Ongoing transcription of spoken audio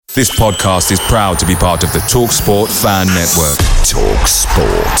This podcast is proud to be part of the TalkSport Fan Network.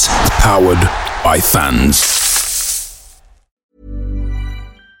 TalkSport. Powered by fans.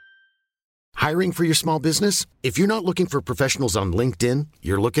 Hiring for your small business? If you're not looking for professionals on LinkedIn,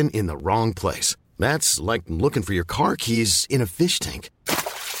 you're looking in the wrong place. That's like looking for your car keys in a fish tank.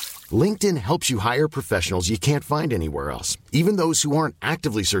 LinkedIn helps you hire professionals you can't find anywhere else, even those who aren't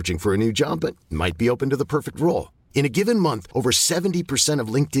actively searching for a new job but might be open to the perfect role. In a given month, over 70% of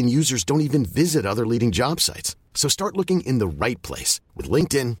LinkedIn users don't even visit other leading job sites. So start looking in the right place. With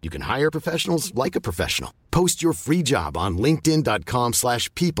LinkedIn, you can hire professionals like a professional. Post your free job on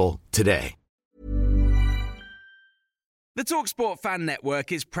linkedin.com/people today. The TalkSport Fan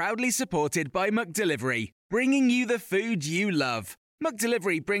Network is proudly supported by McDelivery, bringing you the food you love.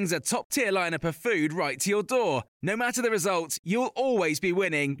 McDelivery brings a top-tier lineup of food right to your door. No matter the result, you'll always be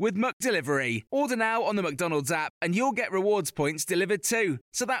winning with McDelivery. Order now on the McDonald's app and you'll get rewards points delivered too.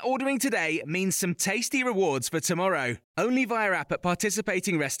 So that ordering today means some tasty rewards for tomorrow. Only via app at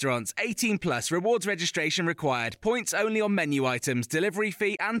participating restaurants. 18 plus. Rewards registration required. Points only on menu items. Delivery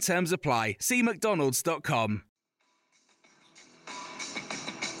fee and terms apply. See mcdonalds.com.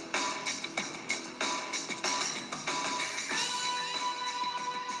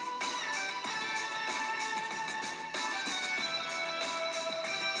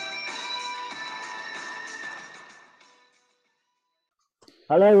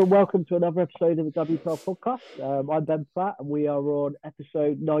 Hello and welcome to another episode of the W12 podcast. I'm Ben Platt and we are on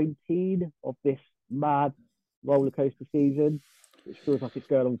episode 19 of this mad rollercoaster season, which feels like it's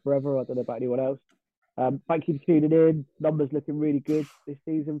going on forever. I don't know about anyone else. Thank you for tuning in. Numbers looking really good this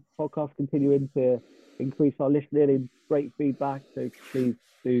season. Podcast continuing to increase our listening and great feedback. So please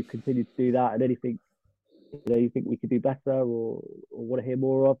do continue to do that. And anything you think we could do better or want to hear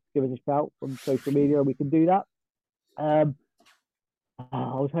more of, give us a shout from social media and we can do that.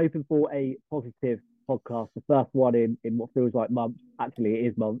 I was hoping for a positive podcast, the first one in what feels like months. Actually, it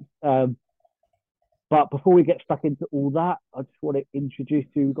is months. But before we get stuck into all that, I just want to introduce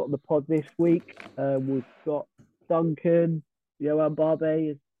who we've got on the pod this week. We've got Duncan, Johan Barbe,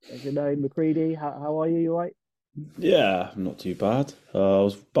 as you know, McCready. How are you? You all right? Yeah, not too bad. I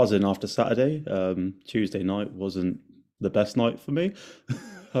was buzzing after Saturday. Tuesday night wasn't the best night for me.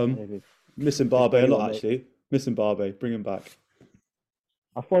 Missing Barbe a lot, actually. Missing Barbe. Bring him back.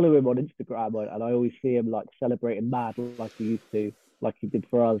 I follow him on Instagram and I always see him like celebrating mad like he used to, like he did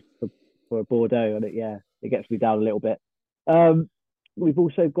for us for Bordeaux. And it gets me down a little bit. We've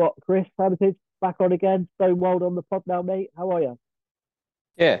also got Chris Hamilton back on again. Stonewalled on the pod now, mate. How are you?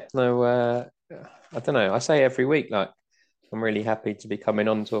 Yeah, no, I don't know. I say every week, like, I'm really happy to be coming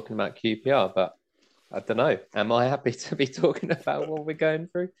on talking about QPR, but I don't know. Am I happy to be talking about what we're going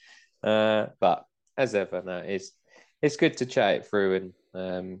through? But as ever, no, it's good to chat it through and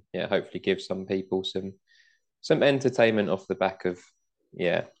hopefully give some people some entertainment off the back of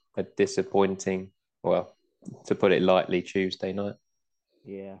a disappointing, well, to put it lightly, Tuesday night.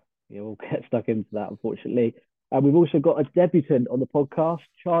 Yeah, we'll get stuck into that, unfortunately. And we've also got a debutant on the podcast,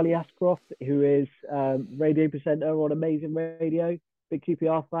 Charlie Ashcroft, who is radio presenter on Amazing Radio, big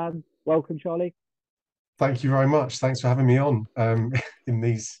QPR fan. Welcome, Charlie. Thank you very much. Thanks for having me on in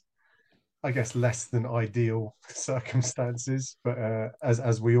these, I guess, less than ideal circumstances, but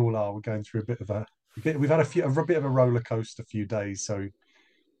as we all are, we're going through we've had a bit of a roller coaster few days. So I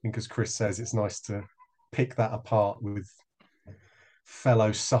think, as Chris says, it's nice to pick that apart with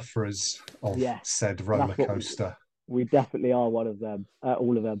fellow sufferers of said roller coaster. We definitely are one of them,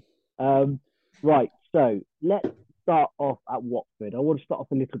 all of them. Right, so let's start off at Watford. I want to start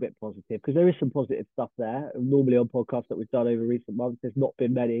off a little bit positive because there is some positive stuff there. Normally on podcasts that we've done over recent months, there's not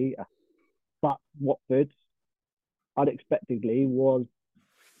been many. But Watford, unexpectedly, was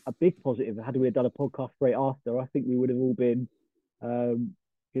a big positive. Had we done a podcast straight after, I think we would have all been,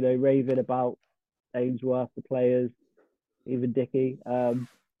 raving about Ainsworth, the players, even Dickey.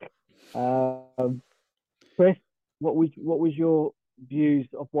 Chris, what was your views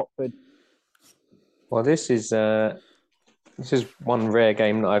of Watford? Well, this is one rare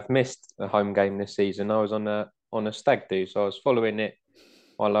game that I've missed, a home game this season. I was on a stag do, so I was following it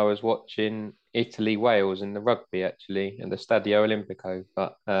while I was watching Italy-Wales in the rugby, actually, at the Stadio Olimpico.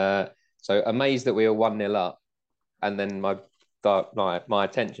 But so amazed that we were 1-0 up, and then my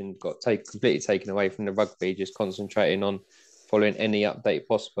attention got completely taken away from the rugby, just concentrating on following any update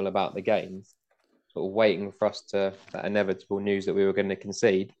possible about the game, sort of waiting for us that inevitable news that we were going to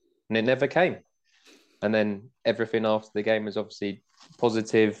concede, and it never came. And then everything after the game was obviously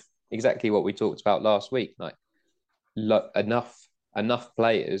positive, exactly what we talked about last week, like enough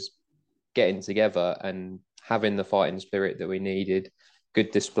players getting together and having the fighting spirit that we needed,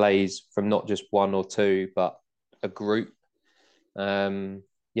 good displays from not just one or two, but a group.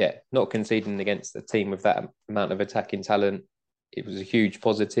 Not conceding against a team with that amount of attacking talent, it was a huge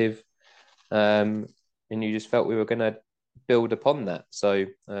positive. And you just felt we were going to build upon that. So,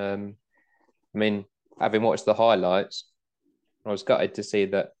 having watched the highlights, I was gutted to see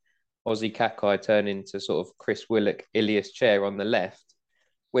that Ozzy Kakai turn into sort of Chris Willock, Ilias Chair on the left,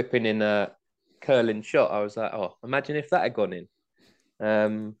 whipping in a curling shot. I was like, oh, imagine if that had gone in.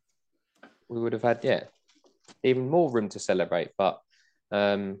 We would have had, even more room to celebrate. But,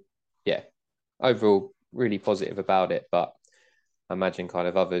 overall, really positive about it. But I imagine kind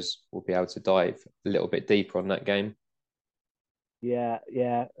of others will be able to dive a little bit deeper on that game. Yeah.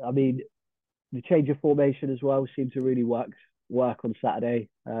 I mean, the change of formation as well seemed to really work on Saturday,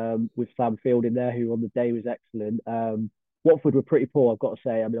 with Sam Field in there, who on the day was excellent. Watford were pretty poor, I've got to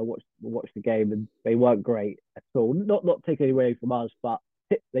say. I mean, I watched the game and they weren't great at all. Not taking away from us, but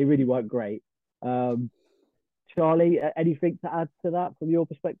they really weren't great. Charlie, anything to add to that from your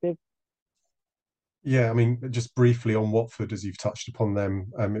perspective? Yeah, I mean, just briefly on Watford, as you've touched upon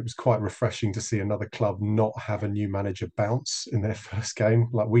them, it was quite refreshing to see another club not have a new manager bounce in their first game.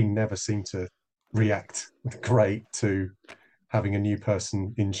 Like, we never seem to react great to having a new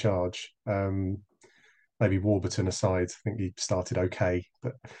person in charge. Maybe Warburton aside, I think he started okay,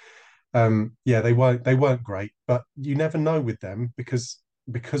 but they weren't great. But you never know with them because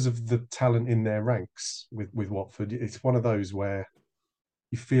of the talent in their ranks with Watford. It's one of those where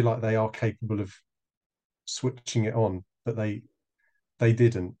you feel like they are capable of switching it on, but they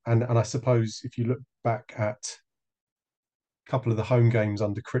didn't. And I suppose if you look back at a couple of the home games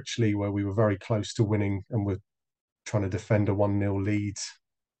under Critchley where we were very close to winning and were trying to defend a 1-0 lead,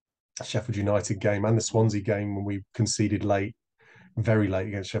 Sheffield United game and the Swansea game when we conceded very late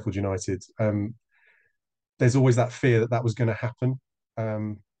against Sheffield United, there's always that fear that was going to happen.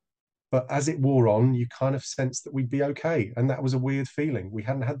 But as it wore on, you kind of sensed that we'd be okay. And that was a weird feeling. We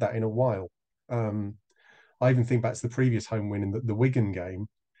hadn't had that in a while. I even think back to the previous home win in the Wigan game,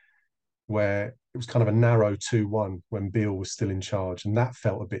 where it was kind of a narrow 2-1 when Beale was still in charge. And that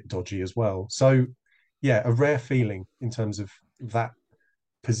felt a bit dodgy as well. So, yeah, a rare feeling in terms of that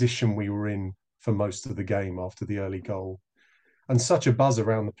position we were in for most of the game after the early goal. And such a buzz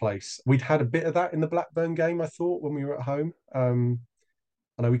around the place. We'd had a bit of that in the Blackburn game, I thought, when we were at home. I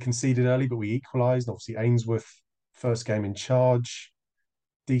know we conceded early, but we equalised. Obviously, Ainsworth, first game in charge,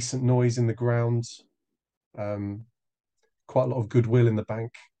 decent noise in the ground, quite a lot of goodwill in the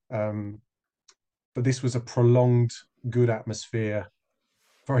bank. But this was a prolonged, good atmosphere,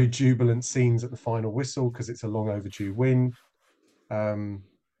 very jubilant scenes at the final whistle because it's a long overdue win. A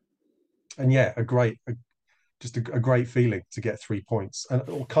great feeling to get 3 points,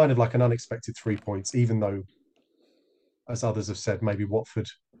 and kind of like an unexpected 3 points, even though, as others have said, maybe Watford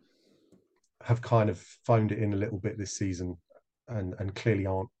have kind of phoned it in a little bit this season and clearly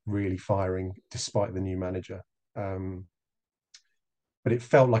aren't really firing despite the new manager. But it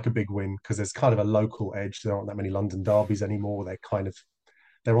felt like a big win because there's kind of a local edge. There aren't that many London derbies anymore.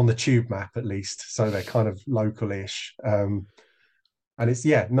 They're on the tube map at least, so they're kind of local-ish. And it's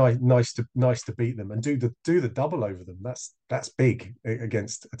nice to beat them and do the double over them. That's big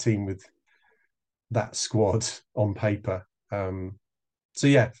against a team with that squad on paper. Felt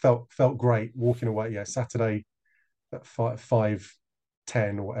great walking away. Yeah, Saturday at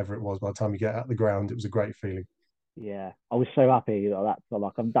 5:10 or whatever it was. By the time you get at the ground, it was a great feeling. Yeah, I was so happy.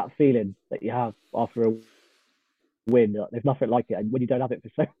 That feeling that you have after a win. There's nothing like it, and when you don't have it for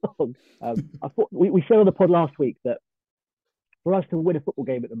so long. I thought we said on the pod last week that for us to win a football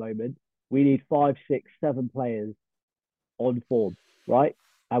game at the moment, we need 5, 6, 7 players on form, right?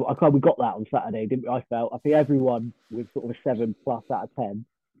 We got that on Saturday, didn't we? I think everyone was sort of a 7+ out of 10.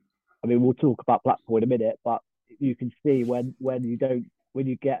 I mean, we'll talk about Blackpool in a minute, but you can see when you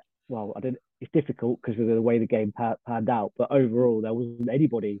get, well, I don't. It's difficult because of the way the game panned out, but overall there wasn't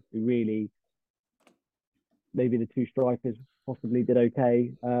anybody who really. Maybe the 2 strikers possibly did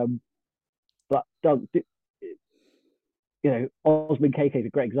okay, but Doug, Osman KK is a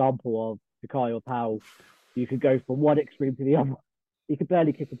great example of how you could go from one extreme to the other. He could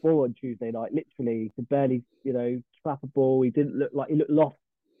barely kick a ball on Tuesday night. Literally, he could barely, trap a ball. He didn't look like he looked lost.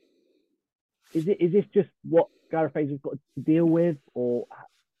 Is this just what Gareth Fraser's got to deal with, or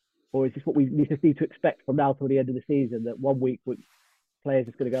is this what we need to expect from now till the end of the season? That one week players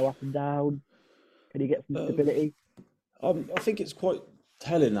are going to go up and down. Can he get some stability? I think it's quite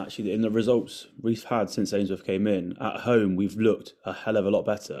telling actually in the results we've had since Ainsworth came in. At home, we've looked a hell of a lot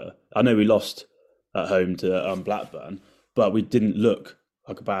better. I know we lost at home to Blackburn, but we didn't look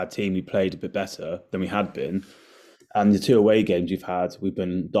like a bad team. We played a bit better than we had been. And the 2 away games we've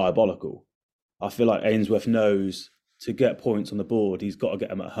been diabolical. I feel like Ainsworth knows to get points on the board, he's got to get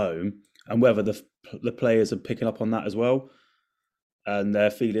them at home. And whether the players are picking up on that as well, and they're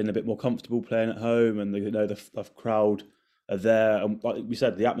feeling a bit more comfortable playing at home, and the crowd are there. And like we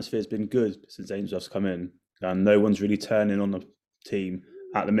said, the atmosphere's been good since Ainsworth's come in, and no one's really turning on the team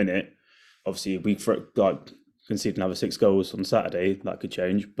at the minute. Obviously, we concede another 6 goals on Saturday, that could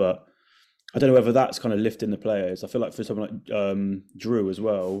change. But I don't know whether that's kind of lifting the players. I feel like for someone like Drew as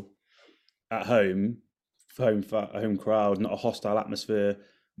well, at home crowd, not a hostile atmosphere.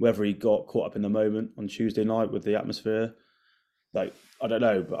 Whether he got caught up in the moment on Tuesday night with the atmosphere, like I don't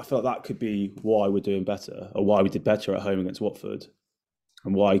know, but I feel like that could be why we're doing better, or why we did better at home against Watford,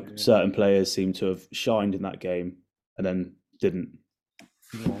 and why certain players seem to have shined in that game and then didn't.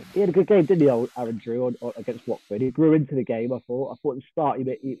 Yeah. He had a good game, didn't he, Aaron Drew, against Watford? He grew into the game. I thought at the start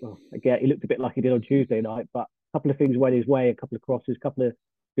he looked a bit like he did on Tuesday night, but a couple of things went his way, a couple of crosses, a couple of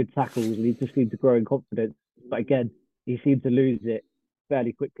good tackles, and he just seemed to grow in confidence. But again, he seemed to lose it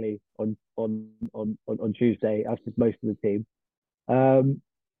fairly quickly on Tuesday, as did most of the team. The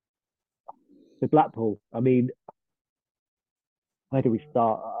Blackpool, I mean, where do we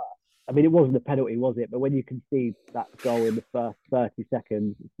start? I mean, it wasn't a penalty, was it? But when you concede that goal in the first 30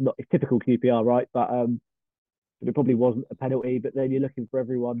 seconds, it's typical QPR, right? But it probably wasn't a penalty. But then you're looking for a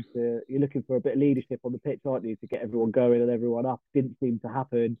bit of leadership on the pitch, aren't you, to get everyone going and everyone up? Didn't seem to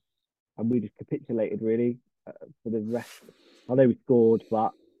happen, and we just capitulated really for the rest. I know we scored,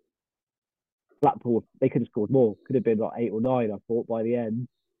 but Blackpool, they could have scored more. Could have been like 8 or 9, I thought, by the end.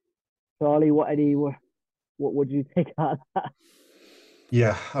 Charlie, what do you take out of that?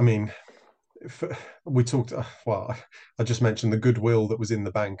 Yeah, I mean, we talked. Well, I just mentioned the goodwill that was in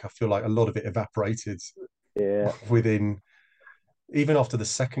the bank. I feel like a lot of it evaporated. Yeah. Within, even after the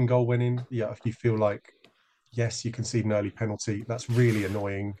second goal went in. Yeah, you feel like, yes, you concede an early penalty. That's really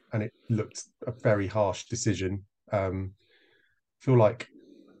annoying, and it looked a very harsh decision. Feel like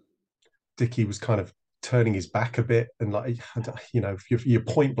Dickey was kind of turning his back a bit, and like, you know, if you're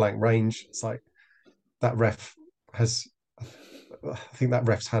point blank range, it's like that ref has. I think that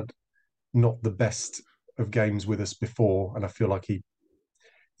ref's had not the best of games with us before, and I feel like he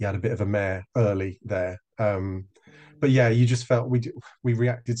had a bit of a mare early there. But yeah, you just felt we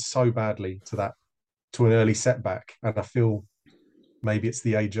reacted so badly to an early setback, and I feel maybe it's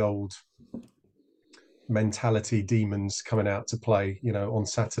the age-old mentality demons coming out to play. You know, on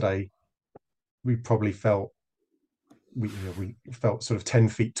Saturday, we probably felt we felt sort of 10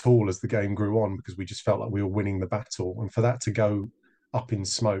 feet tall as the game grew on, because we just felt like we were winning the battle, and for that to go up in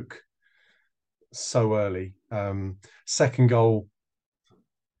smoke so early. Second goal,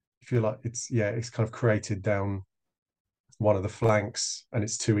 I feel like it's kind of created down one of the flanks, and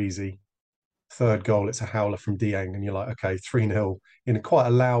it's too easy. Third goal, it's a howler from Dieng, and you're like, okay, 3-0 in quite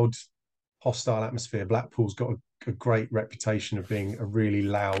a loud, hostile atmosphere. Blackpool's got a great reputation of being a really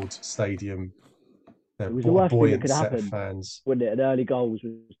loud stadium. It was the worst thing that could set happen, of fans. Wouldn't it? An early goals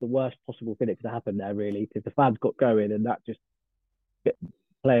was the worst possible thing that could happen there, really, because the fans got going, and that just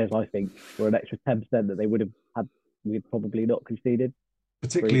players, I think, were an extra 10% that they would have had. We'd probably not conceded.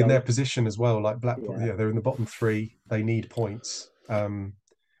 Particularly in their position as well, like Blackpool, they're in the bottom 3. They need points. And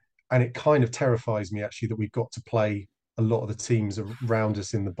it kind of terrifies me, actually, that we've got to play a lot of the teams around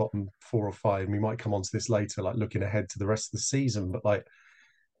us in the bottom 4 or 5. And we might come on to this later, like looking ahead to the rest of the season. But like,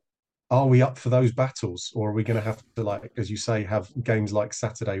 are we up for those battles? Or are we going to have to, like, as you say, have games like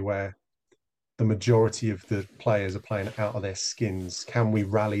Saturday where the majority of the players are playing out of their skins? Can we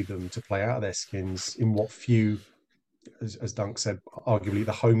rally them to play out of their skins in what few, as Dunk said, arguably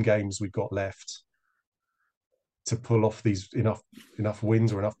the home games we've got left, to pull off these enough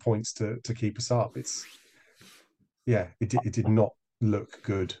wins or enough points to keep us up? It did not look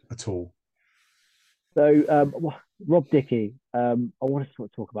good at all. So Rob Dickey, I want to sort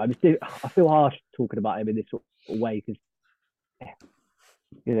of talk about him. I feel harsh talking about him in this sort of way, because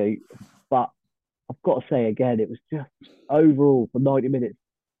but I've got to say again, it was just overall for 90 minutes,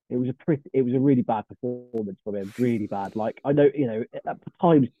 it was a really bad performance from him, really bad. Like, I know, at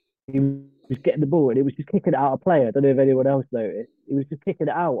times he was getting the ball and it was just kicking it out of play. I don't know if anyone else noticed. He was just kicking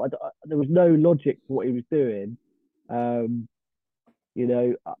it out. There was no logic to what he was doing.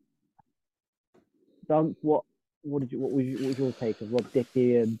 Dunk, what was your take of Rob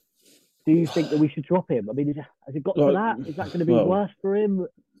Dickey, and do you think that we should drop him? I mean, has it got to that? Is that going to be worse for him?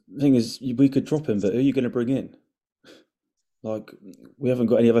 The thing is, we could drop him, but who are you going to bring in? Like, we haven't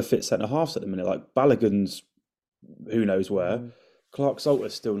got any other fit centre halves at the minute. Like, Balogun's who knows where. Clark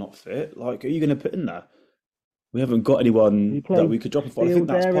Salter's still not fit. Like, who are you going to put in there? We haven't got anyone that we could drop him for. I think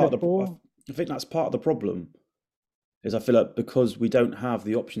that's part of the problem. Is I feel like because we don't have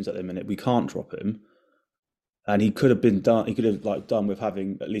the options at the minute, we can't drop him, and he could have been done. He could have like done with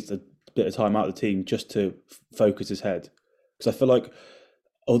having at least a bit of time out of the team just to focus his head. Because I feel like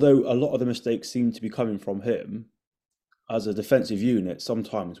although a lot of the mistakes seem to be coming from him, as a defensive unit,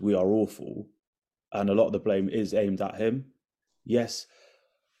 sometimes we are awful, and a lot of the blame is aimed at him. Yes,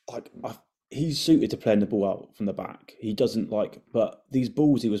 he's suited to playing the ball out from the back. He doesn't but these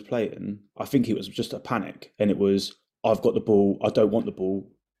balls he was playing, I think it was just a panic, and it was, I've got the ball, I don't want the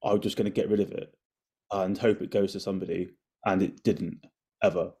ball, I'm just going to get rid of it and hope it goes to somebody, and it didn't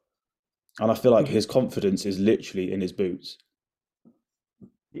ever. And I feel like his confidence is literally in his boots.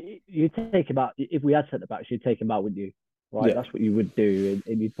 You take him out. If we had centre backs, you'd take him out, wouldn't you? Right, yeah. That's what you would do,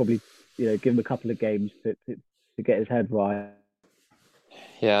 and you'd probably, give him a couple of games to get his head right.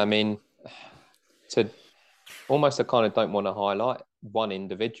 Yeah, I mean, I kind of don't want to highlight one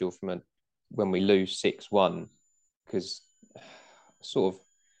individual from when we lose 6-1, because sort of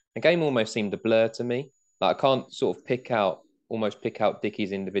the game almost seemed a blur to me. Like, I can't sort of pick out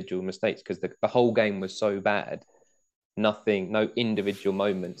Dickie's individual mistakes, because the whole game was so bad. No individual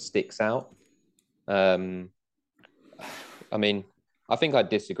moment sticks out. I mean, I think I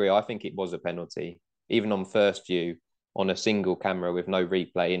disagree. I think it was a penalty. Even on first view, on a single camera with no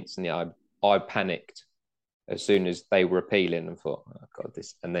replay, instantly I panicked as soon as they were appealing and thought, oh God,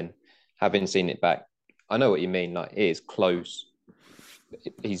 this. And then having seen it back, I know what you mean. Like, it is close.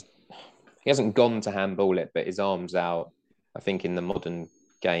 He hasn't gone to handball it, but his arm's out. I think in the modern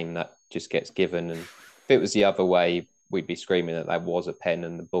game that just gets given. And if it was the other way, we'd be screaming that was a pen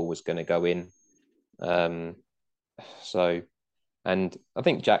and the ball was going to go in. And I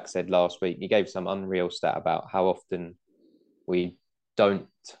think Jack said last week, he gave some unreal stat about how often we don't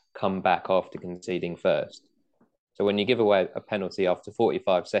come back after conceding first. So when you give away a penalty after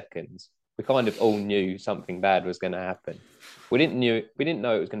 45 seconds, we kind of all knew something bad was going to happen. We didn't know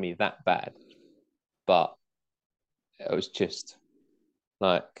it was going to be that bad, but it was just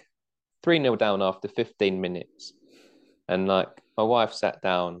like 3-0 down after 15 minutes. And like, my wife sat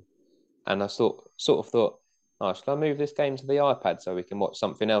down and I sort of thought, oh, should I move this game to the iPad so we can watch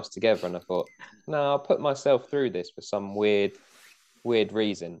something else together? And I thought, no, I'll put myself through this for some weird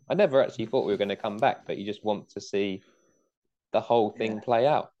reason. I never actually thought we were going to come back, but you just want to see the whole thing play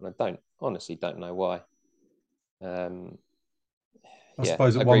out. And I honestly don't know why. I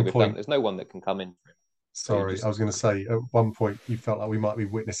suppose at one point, there's no one that can come in for it. Sorry, I was going to say, at one point you felt like we might be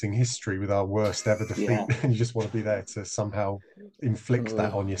witnessing history with our worst ever defeat, and you just want to be there to somehow inflict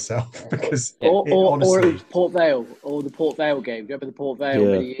that on yourself. Because honestly, or it was Port Vale, or the Port Vale game. Do you remember the Port Vale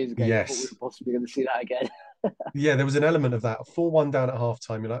many years ago? Yes. I thought we were possibly going to see that again. Yeah, there was an element of that. 4-1 down at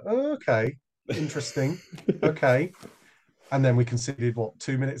half-time. You're like, oh, okay, interesting, okay. And then we conceded,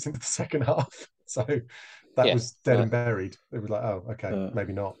 2 minutes into the second half? So that was dead and buried. It was like, oh, okay,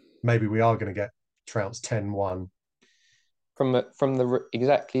 maybe not. Maybe we are going to get trounced 10-1. From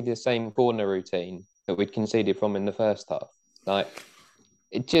exactly the same corner routine that we'd conceded from in the first half. Like,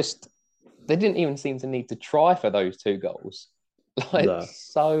 they didn't even seem to need to try for those 2 goals.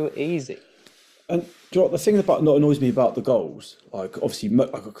 So easy. And do you know what, the thing that annoys me about the goals, like obviously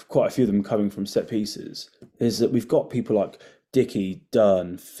quite a few of them coming from set pieces, is that we've got people like Dickie,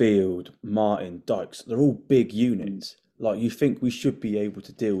 Dunn, Field, Martin, Dykes. They're all big units. Like, you think we should be able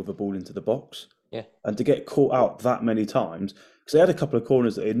to deal with a ball into the box. Yeah. And to get caught out that many times, because they had a couple of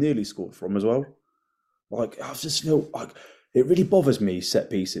corners that they nearly scored from as well. Like, I just feel like it really bothers me, set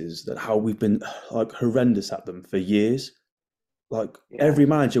pieces, that how we've been like horrendous at them for years. Like, every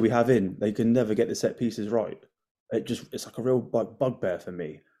manager we have in, they can never get the set pieces right. It's like a real bugbear for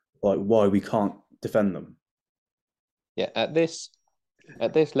me, like why we can't defend them. Yeah, at this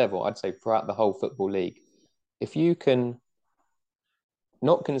level, I'd say throughout the whole football league, if you can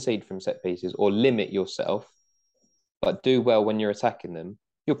not concede from set pieces or limit yourself, but do well when you're attacking them,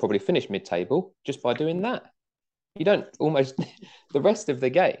 you'll probably finish mid-table just by doing that. You don't the rest of the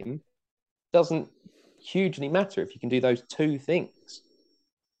game doesn't hugely matter if you can do those 2 things.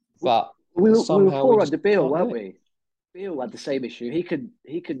 But we were poor under Beale, weren't we? Beale had the same issue. He could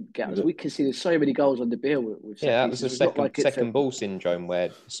get us. We conceded so many goals under Beale with set that pieces. Was the second ball syndrome, where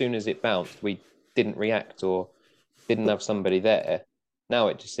as soon as it bounced, we didn't react or didn't have somebody there. Now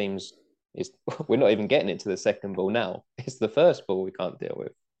it just seems we're not even getting it to the second ball now. It's the first ball we can't deal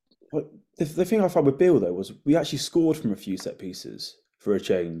with. But the thing I found with Beale, though, was we actually scored from a few set pieces for a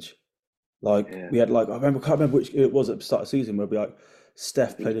change. We had I can't remember which it was at the start of the season, where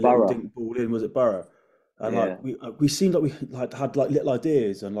Steph played a little dink ball in. Was it Borough? And we seemed like we had little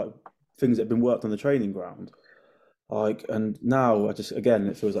ideas and things that had been worked on the training ground. And now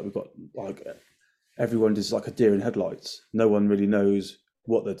it feels like we've got everyone is like a deer in headlights. No one really knows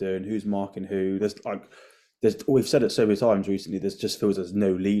what they're doing, who's marking who. We've said it so many times recently. There's just feels there's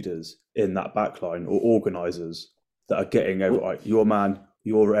no leaders in that backline or organisers that are getting like your man,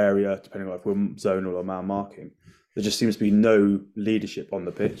 your area, depending on if we're zonal or man marking. There just seems to be no leadership on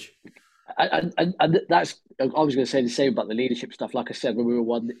the pitch. And that's, I was going to say the same about the leadership stuff. Like I said, when we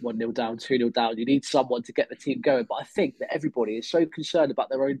were 1-0 down, 2-0 down, you need someone to get the team going. But I think that everybody is so concerned about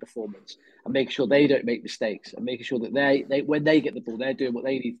their own performance and making sure they don't make mistakes and making sure that they when they get the ball, they're doing what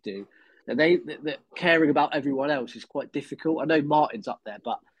they need to do. And that caring about everyone else is quite difficult. I know Martin's up there,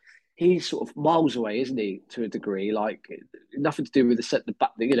 but he's sort of miles away, isn't he, to a degree? Like, nothing to do with the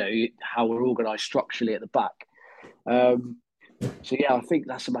back, how we're organised structurally at the back. So yeah, I think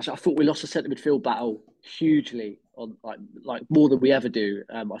that's a match. I thought we lost the centre midfield battle hugely on like more than we ever do.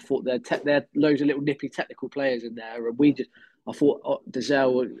 I thought there are loads of little nippy technical players in there, and I thought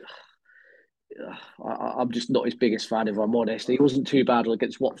Dazelle. I'm just not his biggest fan, if I'm honest. He wasn't too bad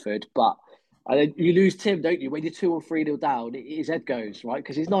against Watford, but you lose Tim, don't you? When you're 2 or 3-0 down, his head goes, right?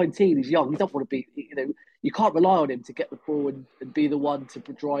 Because he's 19, he's young. You don't want to be, you can't rely on him to get the ball and be the one to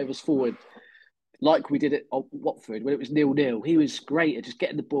drive us forward. Like we did at Watford when it was 0-0. He was great at just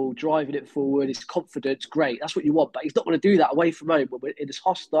getting the ball, driving it forward. His confidence, great. That's what you want. But he's not going to do that away from home. When we're in this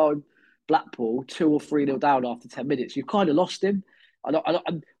hostile Blackpool, 2 or 3-0 down after 10 minutes. You've kind of lost him.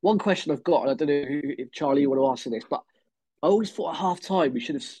 And one question I've got, and I don't know if Charlie, you want to answer this, but I always thought at half time we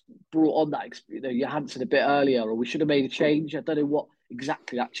should have brought on that, Johansson a bit earlier, or we should have made a change. I don't know what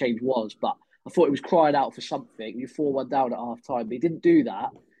exactly that change was, but I thought it was crying out for something. You're 4-1 down at half time, but he didn't do that.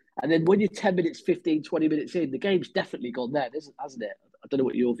 And then when you're 10 minutes, 15, 20 minutes in, the game's definitely gone there, hasn't it? I don't know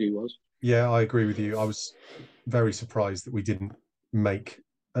what your view was. Yeah, I agree with you. I was very surprised that we didn't make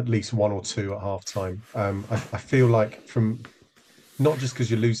at least 1 or 2 at half time. I feel like from not just because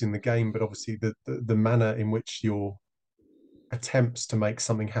you're losing the game, but obviously the manner in which your attempts to make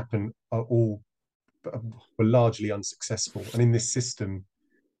something happen were largely unsuccessful. And in this system,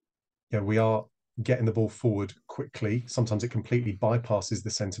 we are getting the ball forward quickly. Sometimes it completely bypasses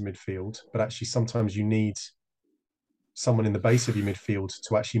the centre midfield, but actually sometimes you need someone in the base of your midfield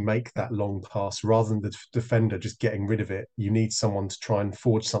to actually make that long pass rather than the defender just getting rid of it. You need someone to try and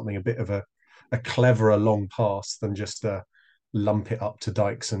forge something a bit of a cleverer long pass than just lump it up to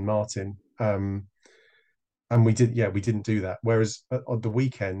Dykes and Martin. And we didn't do that. Whereas on the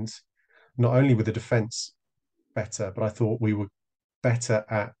weekend, not only were the defence better, but I thought we were better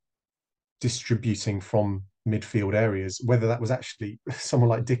at distributing from midfield areas, whether that was actually someone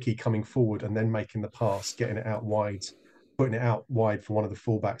like Dickey coming forward and then making the pass, getting it out wide, putting it out wide for one of the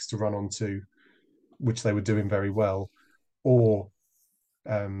fullbacks to run onto, which they were doing very well, or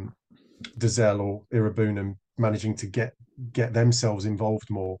Dazelle or Irabunam managing to get themselves involved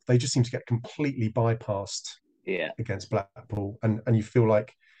more. They just seem to get completely bypassed against Blackpool. And you feel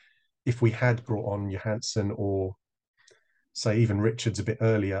like if we had brought on Johansson or say even Richards a bit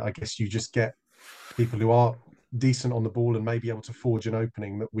earlier, I guess you just get people who are decent on the ball and may be able to forge an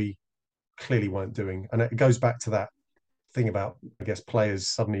opening that we clearly weren't doing. And it goes back to that thing about, I guess, players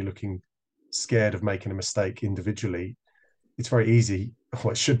suddenly looking scared of making a mistake individually. It's very easy,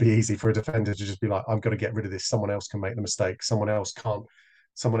 or it should be easy for a defender to just be like, I've got to get rid of this. Someone else can make the mistake. Someone else can't.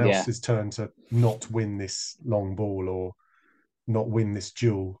 Someone else's turn to not win this long ball or not win this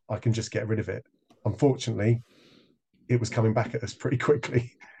duel. I can just get rid of it. Unfortunately, it was coming back at us pretty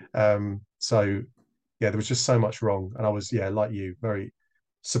quickly. So there was just so much wrong. And I was, like you, very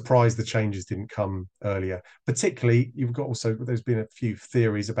surprised the changes didn't come earlier. Particularly, there's been a few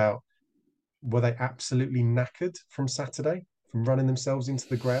theories about, were they absolutely knackered from Saturday, from running themselves into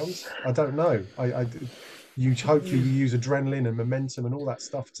the ground? I don't know. Hopefully you use adrenaline and momentum and all that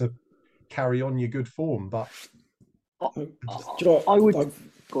stuff to carry on your good form, but I would.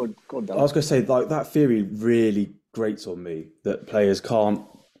 Go on, Dan. I was going to say, like, that theory really grates on me, that players can't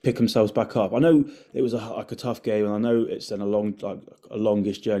pick themselves back up. I know it was a tough game, and I know it's then a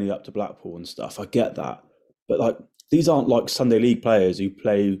longish journey up to Blackpool and stuff. I get that, but these aren't like Sunday League players who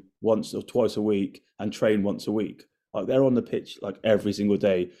play once or twice a week and train once a week. Like, they're on the pitch every single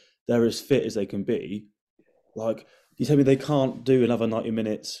day. They're as fit as they can be. You tell me they can't do another 90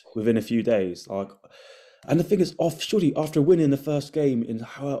 minutes within a few days. And the thing is, surely after winning the first game in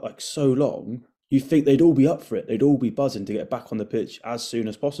so long, you'd think they'd all be up for it. They'd all be buzzing to get back on the pitch as soon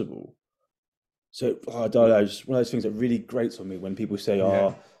as possible. So I don't know. It's one of those things that really grates on me when people say,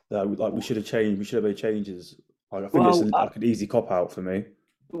 we should have changed. We should have made changes. I think it's an easy cop out for me.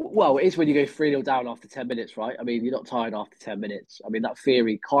 Well, it is when you go 3-0 down after 10 minutes, right? I mean, you're not tired after 10 minutes. I mean, that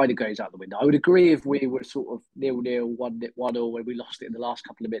theory kind of goes out the window. I would agree if we were sort of 0-0, 1-0 when we lost it in the last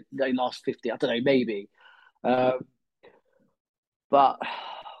couple of minutes, the last 50, I don't know, maybe. Um, but,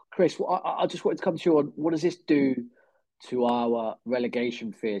 Chris, I just wanted to come to you on what does this do to our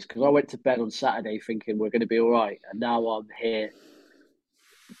relegation fears? Because I went to bed on Saturday thinking we're going to be all right. And now I'm here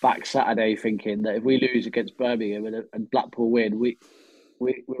back Saturday thinking that if we lose against Birmingham and Blackpool win, we're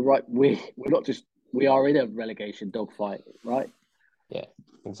right. We're not just we are in a relegation dogfight, right? Yeah,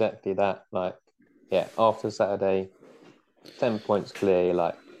 exactly that. Like, yeah, after Saturday, 10 points clear. You're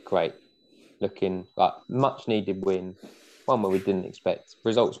like, great, looking like much needed win, one where we didn't expect.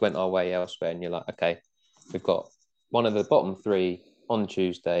 Results went our way elsewhere, and you're like, okay, we've got one of the bottom three on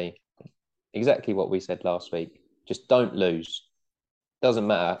Tuesday. Exactly what we said last week. Just don't lose. Doesn't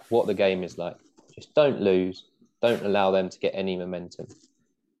matter what the game is like. Just don't lose. Don't allow them to get any momentum.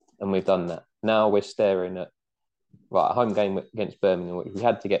 And we've done that. Now we're staring at a home game against Birmingham. We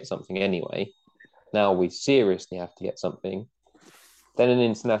had to get something anyway. Now we seriously have to get something. Then an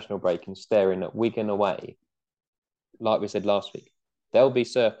international break and staring at Wigan away. Like we said last week, they'll be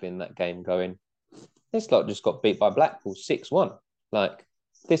circling that game going, this lot just got beat by Blackpool 6-1. Like,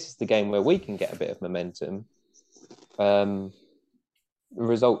 this is the game where we can get a bit of momentum.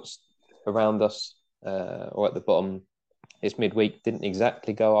 Results around us or at the bottom this midweek didn't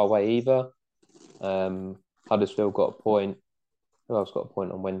exactly go our way either. Huddersfield got a point. Who else got a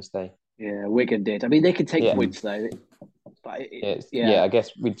point on Wednesday? Yeah, Wigan did. I mean, they can take points though. But I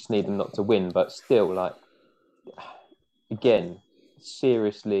guess we just need them not to win, but still, like, again,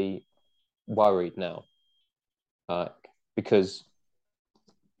 seriously worried now. Like, because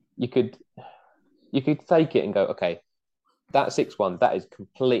you could take it and go, okay, that 6-1, that is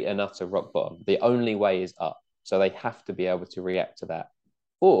complete and utter rock bottom. The only way is up. So they have to be able to react to that.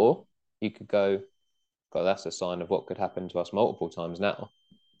 Or you could go, God, that's a sign of what could happen to us multiple times now.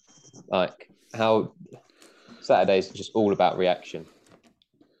 Like, how Saturday's just all about reaction.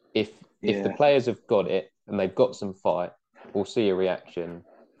 If the players have got it and they've got some fight, we'll see a reaction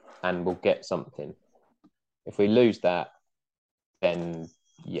and we'll get something. If we lose that, then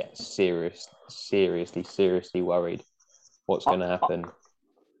seriously worried what's going to happen.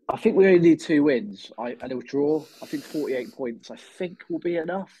 I think we only need 2 wins and a draw. I think 48 points, I think, will be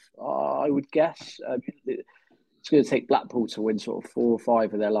enough, I would guess. It's going to take Blackpool to win sort of 4 or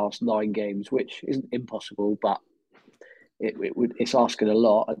 5 of their last 9 games, which isn't impossible, but it's asking a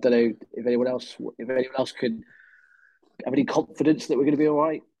lot. I don't know if anyone else could have any confidence that we're going to be all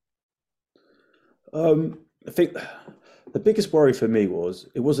right. I think the biggest worry for me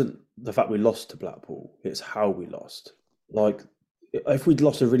it wasn't the fact we lost to Blackpool, it's how we lost. Like, if we'd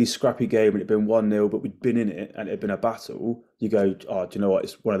lost a really scrappy game and it'd been 1-0, but we'd been in it and it'd been a battle, you go, oh, do you know what?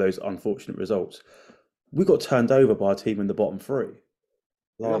 It's one of those unfortunate results. We got turned over by a team in the bottom 3.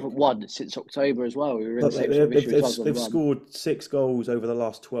 We haven't won since October as well. We were in the same sort of issue as they've scored 6 goals over the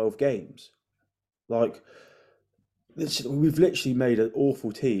last 12 games. Like, we've literally made an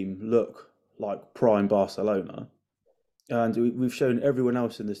awful team look like prime Barcelona. And we've shown everyone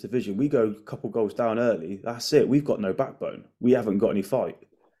else in this division, we go a couple goals down early, that's it. We've got no backbone. We haven't got any fight.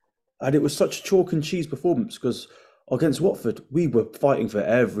 And it was such a chalk and cheese performance because against Watford, we were fighting for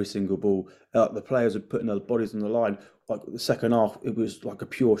every single ball. The players were putting their bodies on the line. Like, the second half, it was like a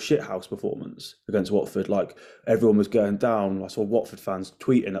pure shithouse performance against Watford. Like, everyone was going down. I saw Watford fans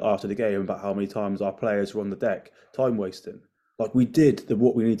tweeting after the game about how many times our players were on the deck, time wasting. Like, we did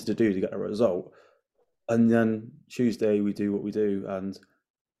what we needed to do to get a result. And then Tuesday we do what we do, and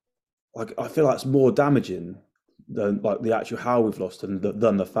like, I feel like it's more damaging than like the actual how we've lost than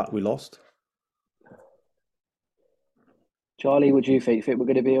the fact we lost. Charlie, what do you think? You think we're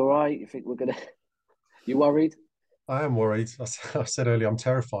going to be all right? You think we're going to? You worried? I am worried. I said earlier, I'm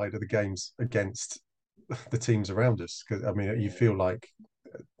terrified of the games against the teams around us because I mean, you feel like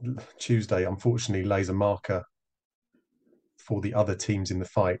Tuesday, unfortunately, lays a marker for the other teams in the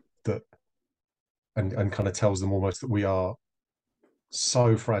fight that. And kind of tells them almost that we are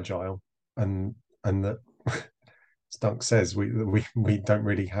so fragile and that as Dunk says we don't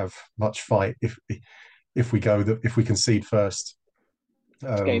really have much fight if we concede first.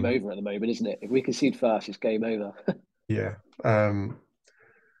 It's game over at the moment, isn't it? If we concede first, it's game over. Yeah. And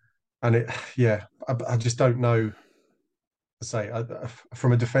I just don't know. To say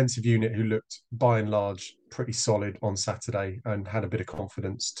from a defensive unit who looked by and large pretty solid on Saturday and had a bit of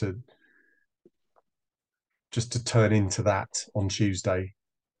confidence to turn into that on Tuesday.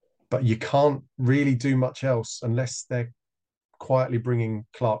 But you can't really do much else unless they're quietly bringing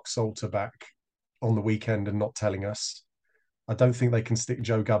Clark Salter back on the weekend and not telling us. I don't think they can stick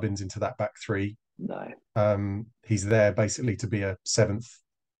Joe Gubbins into that back three. No. He's there basically to be a seventh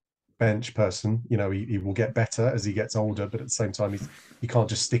bench person. You know, he will get better as he gets older, but at the same time, you can't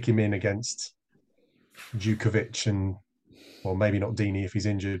just stick him in against Djukovic and, well, maybe not Dini if he's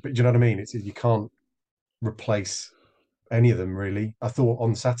injured, but do you know what I mean? You can't replace any of them really. I thought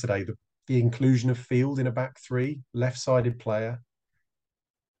on Saturday the inclusion of Field in a back three, left-sided player.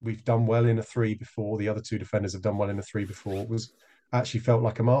 We've done well in a three before. The other two defenders have done well in a three before. It was actually felt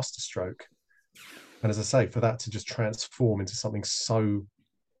like a masterstroke. And as I say, for that to just transform into something so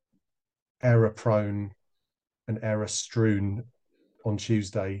error-prone and error-strewn on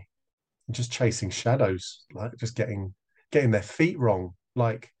Tuesday, just chasing shadows, like just getting their feet wrong,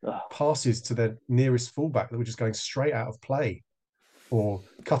 like passes to their nearest fullback that were just going straight out of play, or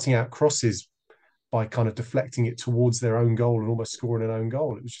cutting out crosses by kind of deflecting it towards their own goal and almost scoring an own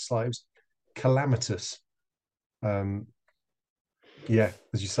goal. It was just like, it was calamitous. Yeah,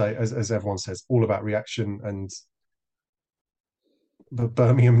 as you say, as everyone says, all about reaction. But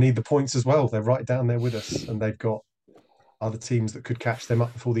Birmingham need the points as well. They're right down there with us, and they've got other teams that could catch them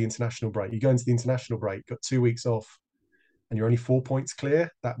up before the international break. You go into the international break, got 2 weeks off, and you're only 4 points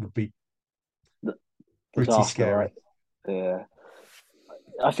clear. That would be pretty scary. Right? Yeah,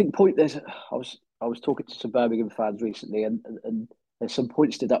 I think I was talking to some Birmingham fans recently, and there's some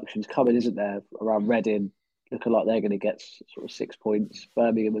points deductions coming, isn't there, around Reading, looking like they're going to get sort of 6 points.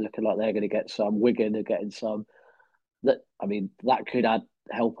 Birmingham are looking like they're going to get some. Wigan are getting some. That could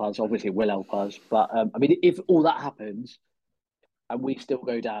help us. Obviously, it will help us. But if all that happens and we still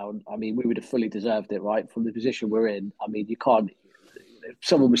go down, we would have fully deserved it, right? From the position we're in. You can't.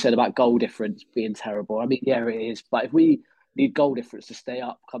 Someone was said about goal difference being terrible. Yeah, it is. But if we need goal difference to stay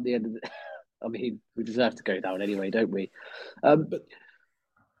up come the end of the, we deserve to go down anyway, don't we? But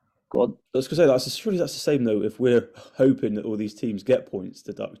go on. I was going to say, surely that's the same though. If we're hoping that all these teams get points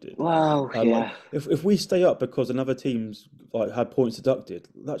deducted, wow, yeah. If we stay up because another team's had points deducted,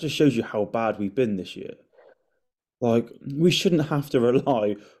 that just shows you how bad we've been this year. We shouldn't have to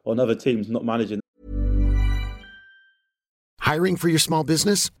rely on other teams not managing. Hiring for your small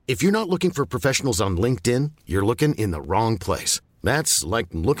business? If you're not looking for professionals on LinkedIn, you're looking in the wrong place. That's like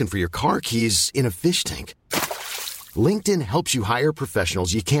looking for your car keys in a fish tank. LinkedIn helps you hire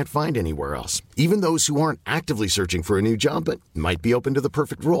professionals you can't find anywhere else, even those who aren't actively searching for a new job but might be open to the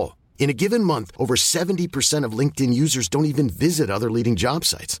perfect role. In a given month, over 70% of LinkedIn users don't even visit other leading job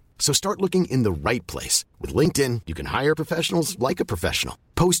sites. So start looking in the right place. With LinkedIn, you can hire professionals like a professional.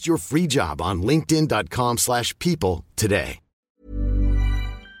 Post your free job on linkedin.com/people today.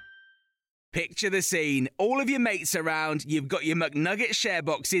 Picture the scene. All of your mates around, you've got your McNugget share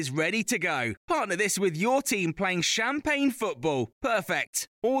boxes ready to go. Partner this with your team playing champagne football. Perfect.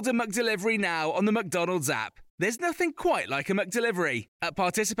 Order McDelivery now on the McDonald's app. There's nothing quite like a McDelivery. At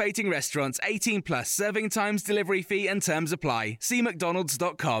participating restaurants, 18 plus, serving times, delivery fee and terms apply. See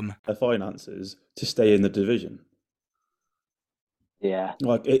mcdonalds.com. Their finances to stay in the division. Yeah.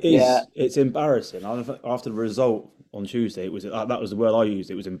 It is. Yeah. It's embarrassing. After the result on Tuesday, that was the word I used.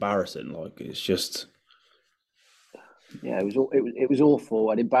 It was embarrassing. It's just. Yeah, it was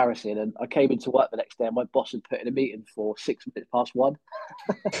awful and embarrassing. And I came into work the next day, and my boss had put in a meeting for 6 minutes past 1.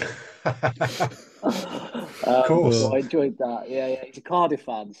 Of course, so I enjoyed that. Yeah, he's a Cardiff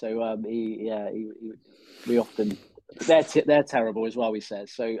fan, so we often they're terrible as well. He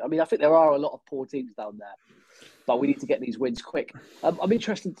says so. I think there are a lot of poor teams down there, but we need to get these wins quick. I'm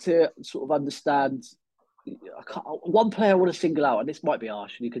interested to sort of understand. One player I want to single out, and this might be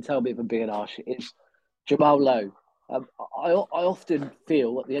harsh, and you can tell me if I'm being harsh, is Jamal Lowe. I often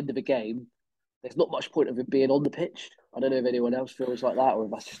feel at the end of a game, there's not much point of him being on the pitch. I don't know if anyone else feels like that or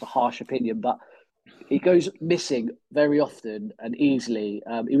if that's just a harsh opinion, but he goes missing very often and easily.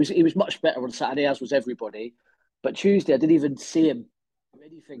 He was much better on Saturday, as was everybody. But Tuesday, I didn't even see him do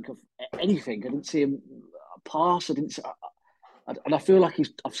anything. I didn't see him pass. And I feel like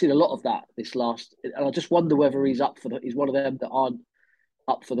I've seen a lot of that this last. And I just wonder whether he's one of them that aren't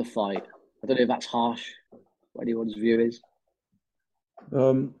up for the fight. I don't know if that's harsh. What anyone's view is.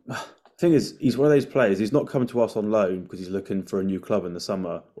 Thing is, he's one of those players. He's not coming to us on loan because he's looking for a new club in the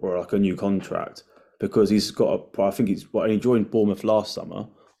summer or a new contract. Because he's got he joined Bournemouth last summer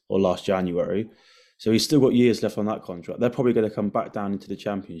or last January, so he's still got years left on that contract. They're probably going to come back down into the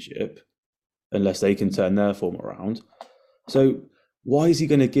Championship unless they can turn their form around. So why is he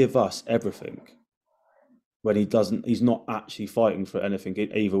going to give us everything when he doesn't? He's not actually fighting for anything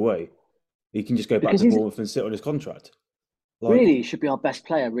either way. He can just go back to Bournemouth and sit on his contract. Really, he should be our best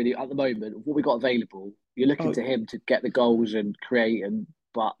player, really, at the moment. What we got available, you're looking to him to get the goals and create and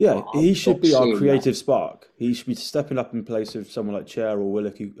but Yeah, I'm he should not be our seeing that. creative spark. He should be stepping up in place of someone like Chair or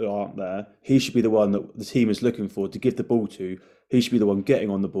Willock who aren't there. He should be the one that the team is looking for to give the ball to. He should be the one getting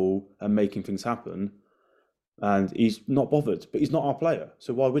on the ball and making things happen. And he's not bothered, but he's not our player.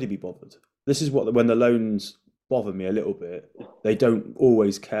 So why would he be bothered? This is what, when the loans bother me a little bit, they don't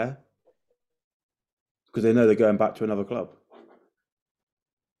always care because they know they're going back to another club.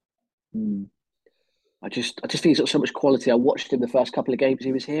 I just think he's got so much quality. I watched him the first couple of games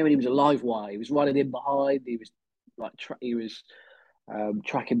he was here, and he was a live wire. He was running in behind. He was like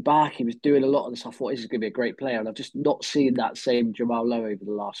tracking back. He was doing a lot of this. I thought this is going to be a great player, and I've just not seen that same Jamal Lowe over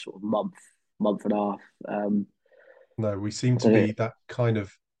the last sort of month and a half. No, we seem to be that kind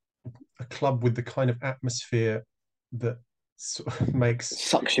of a club with the kind of atmosphere that sort of makes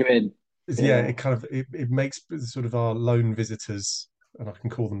sucks you in. Yeah, it makes sort of our lone visitors, and I can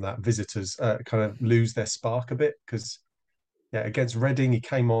call them that, visitors, kind of lose their spark a bit because against Reading he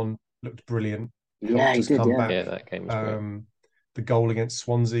came on, looked brilliant, helped us come back. Yeah, that game was great. The goal against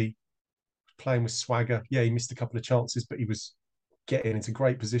Swansea, playing with swagger. Yeah, he missed a couple of chances, but he was getting into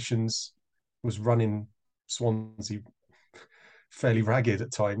great positions, was running Swansea fairly ragged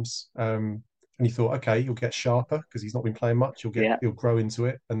at times. And you thought, okay, he'll get sharper because he's not been playing much. He'll grow into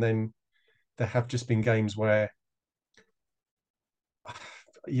it. And then there have just been games where, I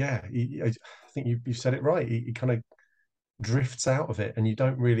think you said it right. He kind of drifts out of it, and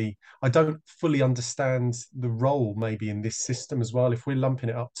I don't fully understand the role maybe in this system as well. If we're lumping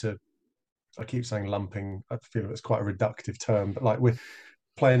it up to, I keep saying lumping, I feel it's quite a reductive term, but like we're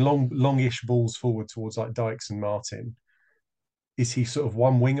playing longish balls forward towards like Dykes and Martin. Is he sort of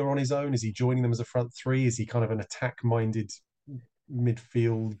one winger on his own? Is he joining them as a front three? Is he kind of an attack-minded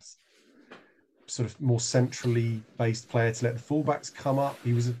midfield, sort of more centrally based player to let the fullbacks come up?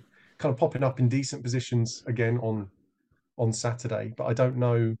 He was kind of popping up in decent positions again on Saturday, but I don't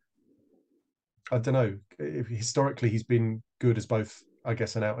know. If historically he's been good as both, I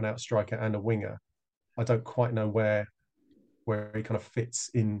guess, an out-and-out striker and a winger. I don't quite know where he kind of fits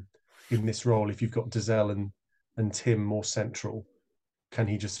in this role. If you've got Dazelle and Tim more central, can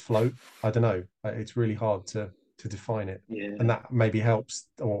he just float? I don't know. It's really hard to define it, and that maybe helps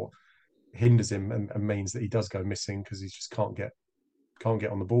or hinders him and means that he does go missing because he just can't get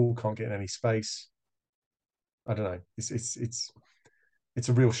on the ball, can't get in any space. I don't know. It's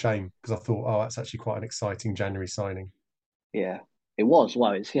a real shame because I thought, that's actually quite an exciting January signing. Yeah, it was.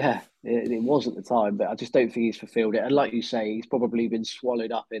 Well, it was at the time, but I just don't think he's fulfilled it. And like you say, he's probably been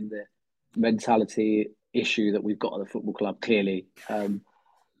swallowed up in the mentality issue that we've got at the football club, clearly,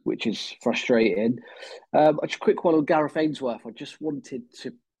 which is frustrating. Just a quick one on Gareth Ainsworth. I just wanted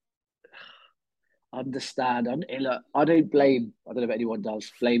to understand. I don't blame, I don't know if anyone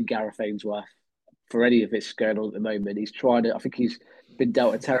does, blame Gareth Ainsworth for any of this going on at the moment. He's trying to, I think he's been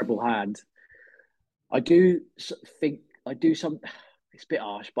dealt a terrible hand. I do think, it's a bit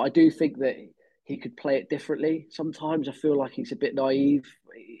harsh, but I do think that he could play it differently. Sometimes I feel like he's a bit naive.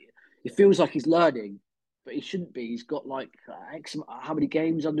 It feels like he's learning, but he shouldn't be. He's got like how many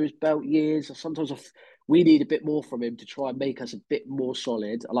games under his belt, years. Sometimes we need a bit more from him to try and make us a bit more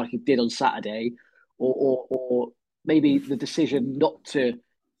solid, like he did on Saturday, or maybe the decision not to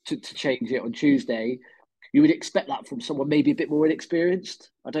change it on Tuesday. You would expect that from someone maybe a bit more inexperienced.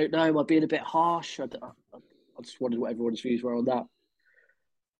 I don't know. Am I being a bit harsh? I just wondered what everyone's views were on that.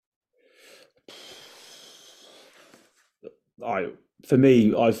 For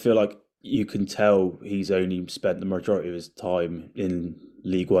me, I feel like you can tell he's only spent the majority of his time in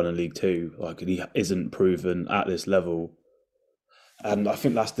League One and League Two. Like, he isn't proven at this level, and I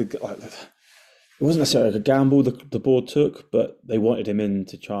think that's it wasn't necessarily a gamble the board took, but they wanted him in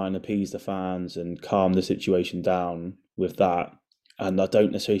to try and appease the fans and calm the situation down with that. And I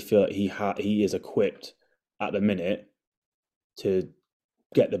don't necessarily feel like he is equipped at the minute to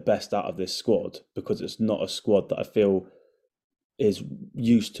get the best out of this squad, because it's not a squad that I feel is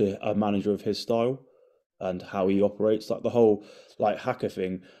used to a manager of his style and how he operates. Like the whole hacker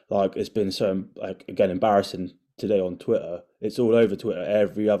thing, it's been so again embarrassing today on Twitter. It's all over Twitter.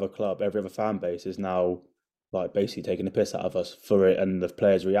 Every other club, every other fan base is now basically taking the piss out of us for it and the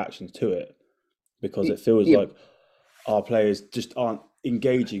players' reactions to it, because it feels like our players just aren't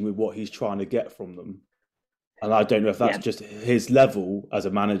engaging with what he's trying to get from them. And I don't know if that's just his level as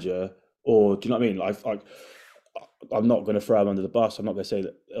a manager, or do you know what I mean? I'm not going to throw him under the bus. I'm not going to say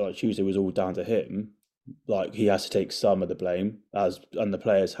that Tuesday was all down to him. He has to take some of the blame, and the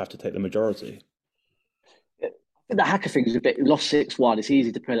players have to take the majority. I think the hacker thing is a bit, lost 6-1. It's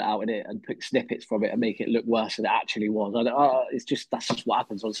easy to pull it out in it and pick snippets from it and make it look worse than it actually was. That's just what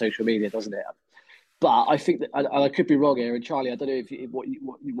happens on social media, doesn't it? But I think that, and I could be wrong here, and Charlie, I don't know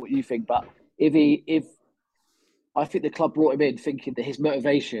what you think, but if I think the club brought him in thinking that his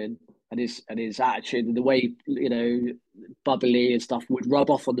motivation and his attitude and the way, bubbly and stuff would rub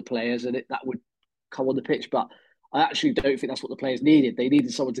off on the players, and that would come on the pitch. But I actually don't think that's what the players needed. They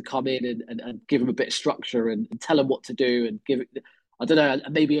needed someone to come in and give them a bit of structure and tell them what to do and give it. I don't know.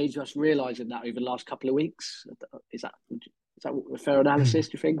 Maybe he's just realising that over the last couple of weeks. Is that a fair analysis?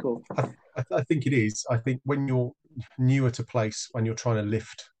 Do you think? Or I think it is. I think when you're newer to place, when you're trying to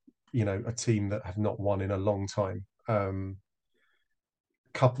lift, a team that have not won in a long time,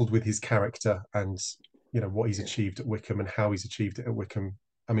 coupled with his character and what he's achieved at Wickham and how he's achieved it at Wickham.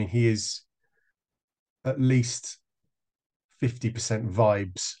 I mean, he is at least 50%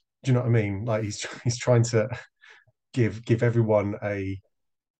 vibes. Do you know what I mean? Like he's trying to give everyone a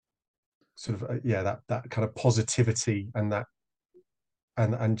sort of that kind of positivity and that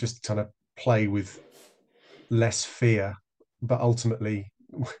and just kind of play with less fear. But ultimately,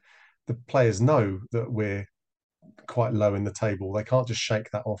 the players know that we're quite low in the table. They can't just shake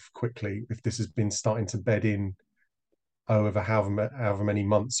that off quickly if this has been starting to bed in over however many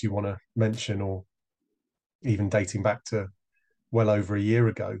months you want to mention, or even dating back to well over a year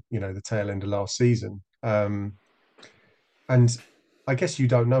ago, the tail end of last season. And I guess you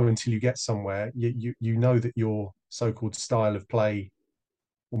don't know until you get somewhere. You know that your so-called style of play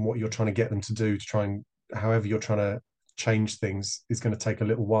and what you're trying to get them to do to try and however you're trying to change things is going to take a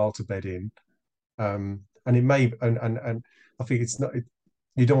little while to bed in. And it may, and I think it's not,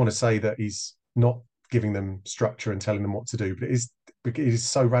 you don't want to say that he's not giving them structure and telling them what to do, but it is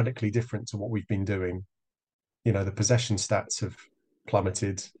so radically different to what we've been doing. The possession stats have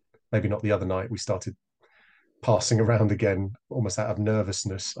plummeted. Maybe not the other night. We started passing around again, almost out of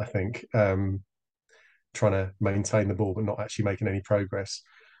nervousness, I think, trying to maintain the ball, but not actually making any progress.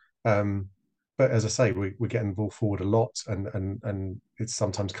 But as I say, we're getting the ball forward a lot, and it's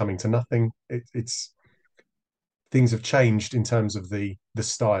sometimes coming to nothing. It's things have changed in terms of the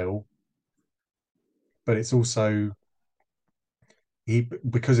style, but it's also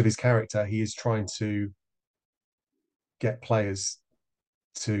because of his character, he is trying to get players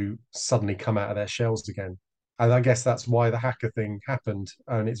to suddenly come out of their shells again. And I guess that's why the hacker thing happened.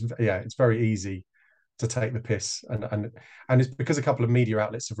 And it's very easy to take the piss, and it's because a couple of media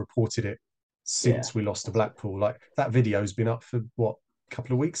outlets have reported it since we lost to Blackpool. Like that video's been up for a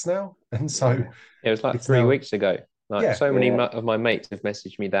couple of weeks now, and so it was like 3 weeks ago. Like so many of my mates have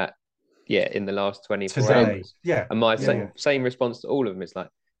messaged me that in the last 24 hours. And my same response to all of them is like,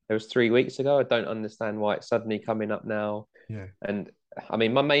 it was 3 weeks ago. I don't understand why it's suddenly coming up now. And I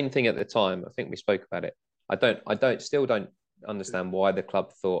mean, my main thing at the time, I think we spoke about it, I still don't understand why the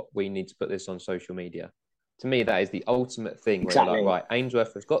club thought we need to put this on social media. To me, that is the ultimate thing where you're like, right,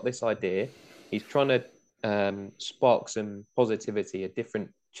 Ainsworth has got this idea. He's trying to spark some positivity, a different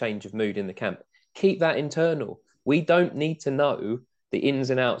change of mood in the camp. Keep that internal. We don't need to know the ins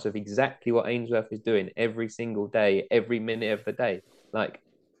and outs of exactly what Ainsworth is doing every single day, every minute of the day. Like,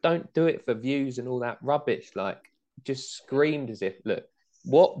 don't do it for views and all that rubbish. Like, just screamed as if, look,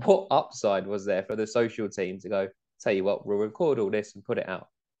 what upside was there for the social team to go, tell you what, we'll record all this and put it out?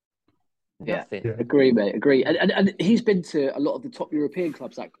 Nothing. Agree, mate. Agree. And he's been to a lot of the top European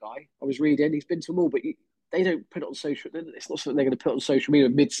clubs, that guy. I was reading, he's been to them all, but they don't put it on social. It's not something they're going to put on social media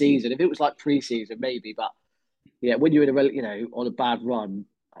mid-season. If it was like pre-season, maybe. But when you're in on a bad run,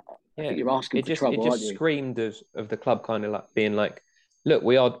 I think you're asking for trouble. It just screamed of the club kind of like being like, look,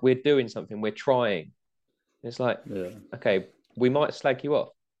 we're doing something, we're trying. It's like, okay, we might slag you off,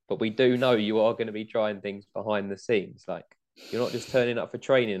 but we do know you are going to be trying things behind the scenes. Like, you're not just turning up for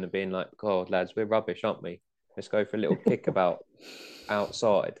training and being like, God, lads, we're rubbish, aren't we? Let's go for a little kick about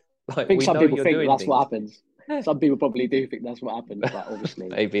outside. Like, I think some people think that's what happens. Some people probably do think that's what happens, but obviously.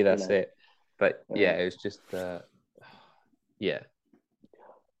 Maybe that's it. But it was just, No,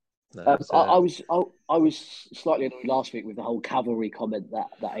 I was slightly annoyed last week with the whole cavalry comment that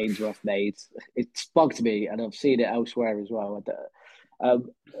Ainsworth made. It bugged me, and I've seen it elsewhere as well.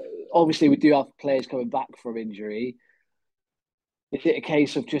 Obviously, we do have players coming back from injury. Is it a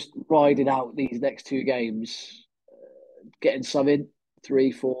case of just riding out these next two games, getting some in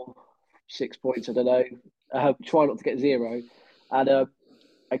 3, 4, 6 points? I don't know. Try not to get 0, and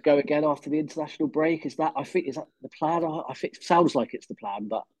go again after the international break. Is that the plan? I think it sounds like it's the plan,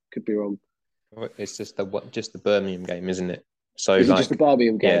 but could be wrong. It's just the Birmingham game, isn't it? So is it just the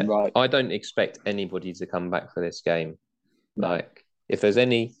Birmingham game, right? I don't expect anybody to come back for this game. No. Like, if there's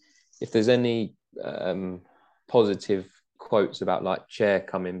any positive quotes about like Chair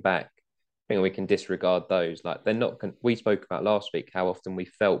coming back, think we can disregard those. Like they're not. We spoke about last week how often we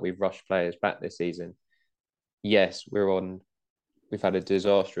felt we've rushed players back this season. Yes, we've had a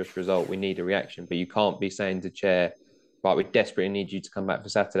disastrous result. We need a reaction, but you can't be saying to Chair, right, we desperately need you to come back for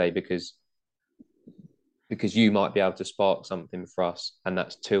Saturday because you might be able to spark something for us, and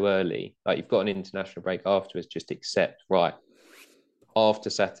that's too early. Like you've got an international break afterwards. Just accept, right, after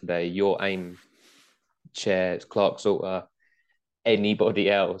Saturday, your aim, Chair, Clark Salter, anybody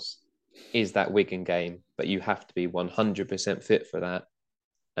else is that Wigan game, but you have to be 100% fit for that,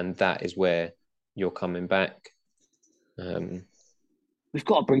 and that is where you're coming back. We've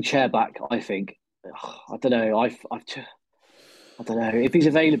got to bring Chair back. I think. I don't know. I don't know if he's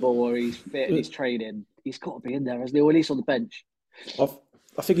available or he's fit and he's training. He's got to be in there, hasn't he? Or at least on the bench.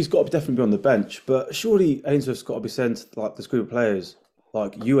 I think he's got to definitely be on the bench, but surely Ainsworth's got to be sent like this group of players.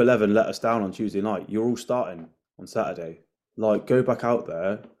 Like U11 let us down on Tuesday night. You're all starting on Saturday. Like go back out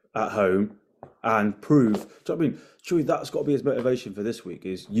there at home and prove. Do you know what I mean? Surely that's got to be his motivation for this week.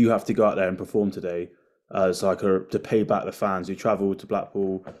 Is you have to go out there and perform today as like to pay back the fans who travelled to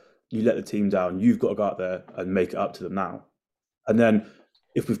Blackpool. You let the team down. You've got to go out there and make it up to them now. And then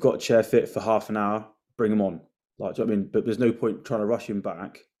if we've got Chair fit for half an hour, bring him on. Like, do you know what I mean? But there's no point trying to rush him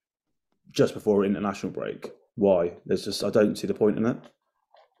back just before international break. Why? I don't see the point in it.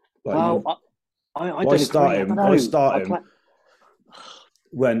 Like, I don't start agree. him? Why start him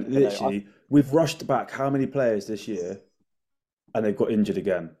when literally we've rushed back how many players this year, and they've got injured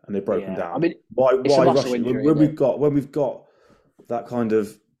again and they've broken down. I mean, why rush injury, when we've got that kind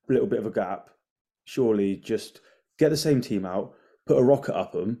of little bit of a gap? Surely just get the same team out, put a rocket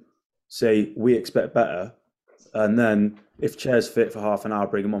up them, say we expect better, and then if Chair's fit for half an hour,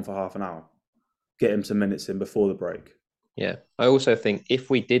 bring him on for half an hour, get him some minutes in before the break. Yeah, I also think if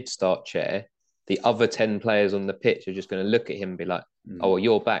we did start Chair, the other 10 players on the pitch are just going to look at him and be like, oh, well,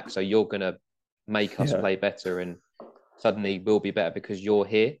 you're back, so you're going to make us play better, and suddenly we'll be better because you're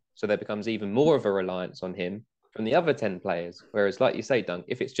here. So there becomes even more of a reliance on him from the other 10 players. Whereas, like you say, Dunk,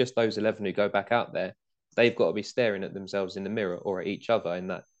 if it's just those 11 who go back out there, they've got to be staring at themselves in the mirror or at each other in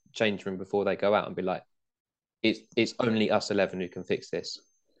that change room before they go out and be like, it's only us 11 who can fix this.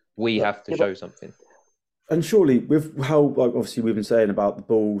 We have to show something. And surely, with how, like, obviously we've been saying about the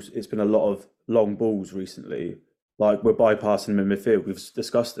balls, it's been a lot of long balls recently. Like, we're bypassing him in midfield. We've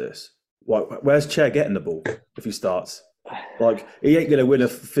discussed this. Like, where's Chair getting the ball if he starts? Like, he ain't going to win a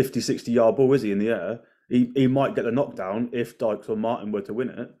 50, 60-yard ball, is he, in the air? He might get the knockdown if Dykes or Martin were to win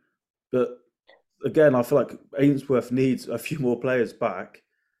it. But, again, I feel like Ainsworth needs a few more players back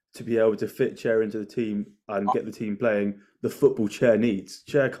to be able to fit Chair into the team and get the team playing the football Chair needs.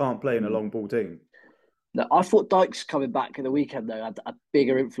 Chair can't play in a long ball team. No, I thought Dykes coming back in the weekend though had a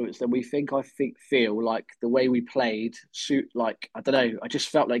bigger influence than we think. Feel like the way we played I don't know. I just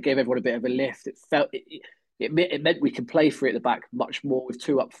felt like it gave everyone a bit of a lift. It meant we could play free at the back much more with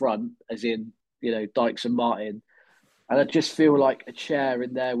two up front, as in Dykes and Martin. And I just feel like a Chair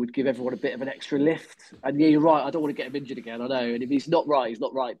in there would give everyone a bit of an extra lift. And yeah, you're right. I don't want to get him injured again. I know. And if he's not right, he's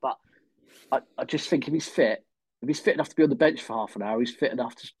not right. But I just think if he's fit enough to be on the bench for half an hour, he's fit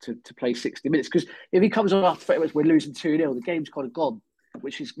enough to play 60 minutes. Because if he comes on after 30 minutes, we're losing 2-0, the game's kind of gone,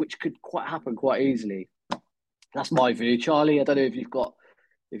 which could quite happen quite easily. That's my view. Charlie, I don't know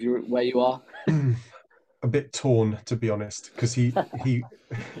if you're where you are. A bit torn, to be honest, because he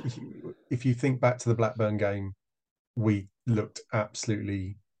if you think back to the Blackburn game, we looked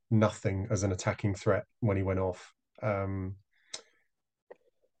absolutely nothing as an attacking threat when he went off.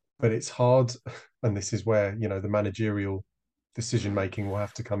 But it's hard, and this is where the managerial decision making will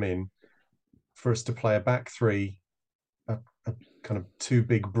have to come in, for us to play a back three, a kind of two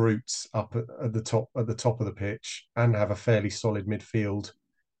big brutes up at the top of the pitch, and have a fairly solid midfield,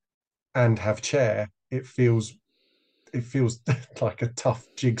 and have Chair. It feels like a tough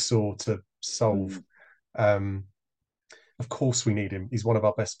jigsaw to solve. Of course, we need him. He's one of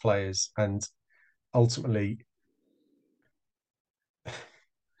our best players, and ultimately, I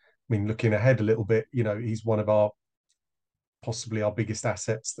mean, looking ahead a little bit, he's one of possibly our biggest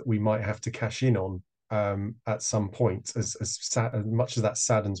assets that we might have to cash in on at some point, as much as that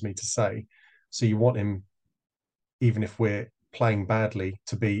saddens me to say. So you want him, even if we're playing badly,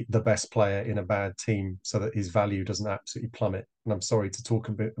 to be the best player in a bad team so that his value doesn't absolutely plummet. And I'm sorry to talk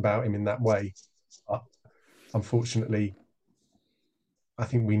a bit about him in that way, but unfortunately, I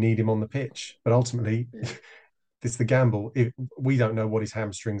think we need him on the pitch. But ultimately, it's the gamble. We don't know what his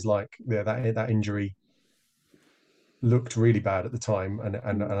hamstring's like. That injury looked really bad at the time, and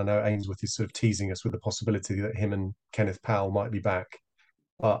I know Ainsworth is sort of teasing us with the possibility that him and Kenneth Powell might be back,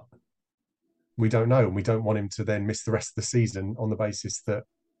 but we don't know, and we don't want him to then miss the rest of the season on the basis that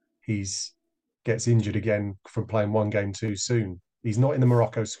he's gets injured again from playing one game too soon. He's not in the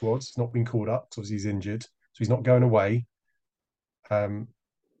Morocco squad. He's not been called up because he's injured. So he's not going away.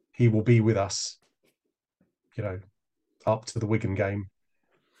 He will be with us, up to the Wigan game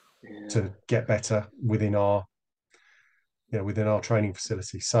to get better within our training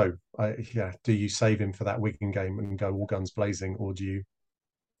facility. So, do you save him for that Wigan game and go all guns blazing, or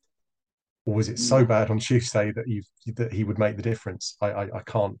was it so bad on Tuesday that he would make the difference? I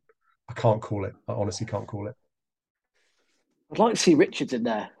can't call it. I honestly can't call it. I'd like to see Richards in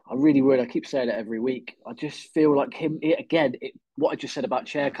there. I really would. I keep saying it every week. I just feel like what I just said about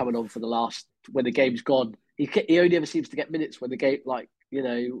Chair coming on for the last, when the game's gone, he only ever seems to get minutes when the game,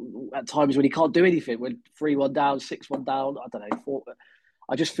 at times when he can't do anything, when 3-1 down, 6-1 down, I don't know, 4.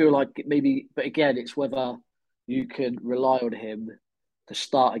 I just feel like maybe, but again, it's whether you can rely on him to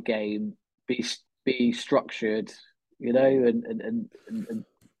start a game, be structured, and I don't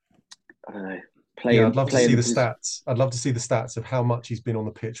know. I'd love to see the stats. I'd love to see the stats of how much he's been on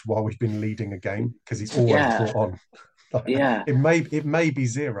the pitch while we've been leading a game, because he's always brought on. It may be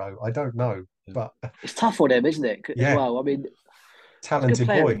 0. I don't know, but it's tough on him, isn't it? As well, I mean, talented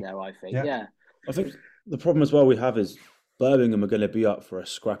boy in there, I think. Yeah, I think the problem as well we have is Birmingham are going to be up for a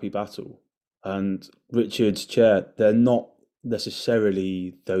scrappy battle, and Richards, Chair, they're not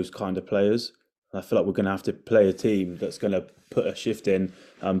necessarily those kind of players. I feel like we're going to have to play a team that's going to put a shift in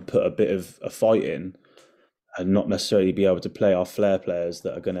and put a bit of a fight in, and not necessarily be able to play our flair players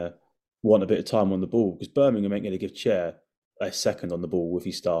that are going to want a bit of time on the ball, because Birmingham ain't going to give Chair a second on the ball if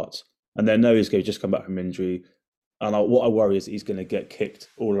he starts. And they know he's going to just come back from injury. And what I worry is he's going to get kicked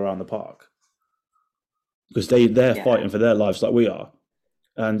all around the park, because they're fighting for their lives like we are.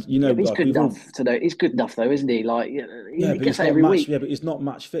 And he's good enough to know. He's good enough though, isn't he? He gets that every week. Yeah, but he's not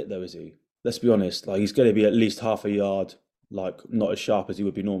match fit though, is he? Let's be honest. He's going to be at least half a yard, not as sharp as he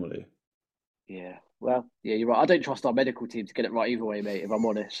would be normally. Yeah. Well, yeah, you're right. I don't trust our medical team to get it right either way, mate, if I'm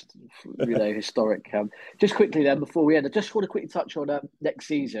honest. Historic. Just quickly then, before we end, I just want to quickly touch on next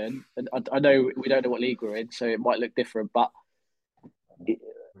season. And I know we don't know what league we're in, so it might look different, but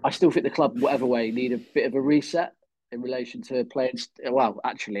I still think the club, whatever way, need a bit of a reset in relation to playing. Well,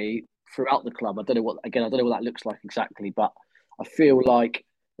 actually, throughout the club, I don't know what that looks like exactly, but I feel like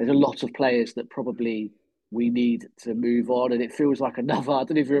there's a lot of players that probably we need to move on. And it feels like another, I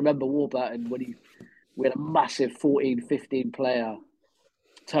don't even remember Warburton when we had a massive 14, 15 player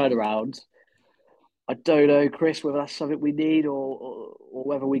turnaround. I don't know, Chris, whether that's something we need or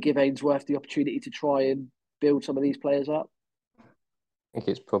whether we give Ainsworth the opportunity to try and build some of these players up. I think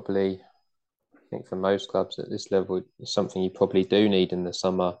it's probably, for most clubs at this level, it's something you probably do need in the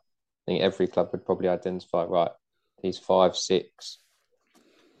summer. I think every club would probably identify, right, these 5, 6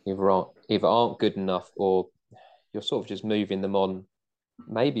 either aren't good enough, or you're sort of just moving them on.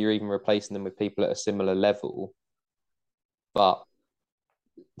 Maybe you're even replacing them with people at a similar level. But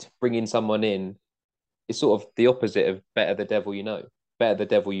bringing someone in is sort of the opposite of better the devil you know. Better the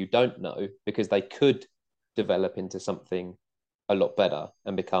devil you don't know, because they could develop into something a lot better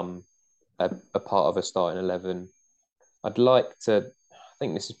and become a part of a starting 11. I'd like to. I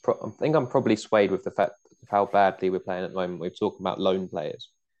think I'm probably swayed with the fact of how badly we're playing at the moment. We've talked about loan players.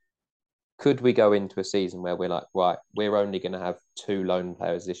 Could we go into a season where we're like, right, we're only going to have 2 loan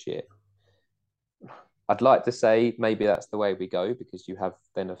players this year? I'd like to say maybe that's the way we go, because you have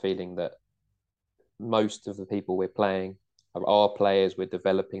then a feeling that most of the people we're playing are our players, we're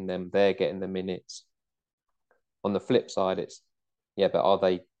developing them, they're getting the minutes. On the flip side, it's, but are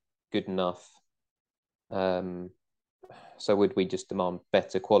they good enough? So would we just demand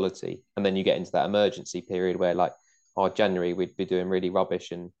better quality? And then you get into that emergency period where January, we'd be doing really rubbish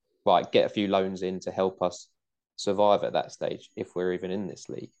and get a few loans in to help us survive at that stage, if we're even in this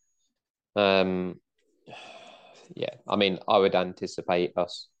league. I mean, I would anticipate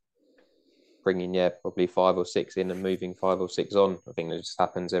us bringing, probably 5 or 6 in and moving 5 or 6 on. I think that just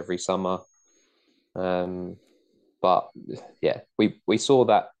happens every summer. But we saw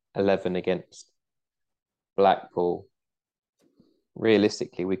that 11 against Blackpool.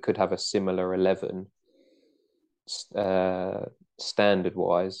 Realistically, we could have a similar 11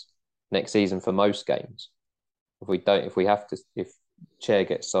 standard-wise next season for most games. If Chair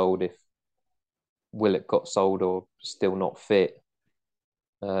gets sold, if Willett got sold or still not fit,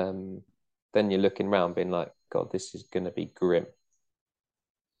 then you're looking around being like, God, this is going to be grim.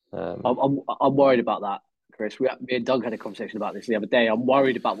 I'm worried about that, Chris. Me and Doug had a conversation about this the other day. I'm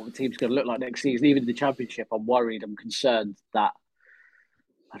worried about what the team's going to look like next season. Even in the Championship, I'm worried. I'm concerned that,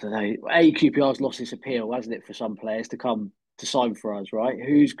 I don't know, QPR's lost its appeal, hasn't it, for some players to come to sign for us, right?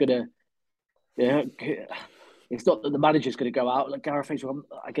 Who's going to... It's not that the manager's going to go out. Like Gareth Hayes,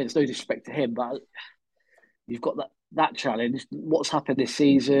 again, it's no disrespect to him, but you've got that challenge. What's happened this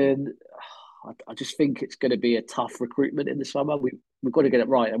season? I just think it's going to be a tough recruitment in the summer. We've got to get it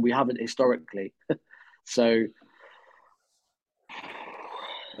right, and we haven't historically. So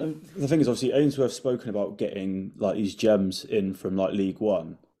the thing is, obviously, Ainsworth's spoken about getting like these gems in from like League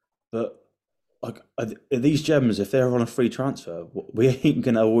One, but like are these gems, if they're on a free transfer, we're not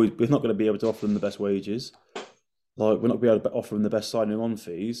going to be able to offer them the best wages. Like we're not going to be able to offer them the best signing on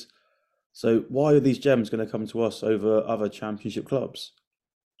fees. So why are these gems going to come to us over other Championship clubs?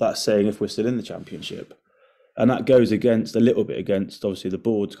 That's saying if we're still in the Championship. And that goes a little bit against, obviously, the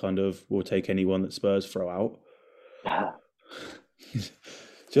board's kind of, will take anyone that Spurs throw out. Do you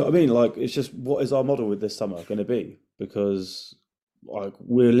know what I mean? Like, it's just, what is our model with this summer going to be? Because like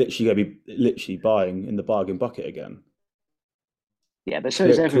we're literally going to be literally buying in the bargain bucket again. Yeah, but so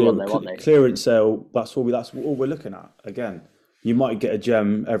is everyone, though, aren't they? Clearance sale, that's all we're looking at. Again, you might get a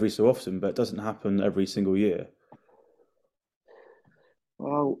gem every so often, but it doesn't happen every single year.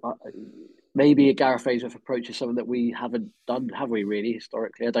 Well, maybe a Gareth Ainsworth approach is something that we haven't done, have we, really,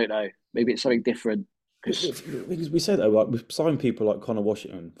 historically? I don't know. Maybe it's something different. Because we said that, like, we've signed people like Connor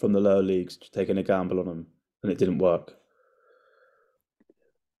Washington from the lower leagues, taking a gamble on them, and it didn't work.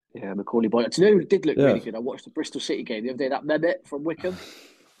 Yeah, Macaulay Boyd. To know who did look really good, I watched the Bristol City game the other day, that Mehmet from Wickham.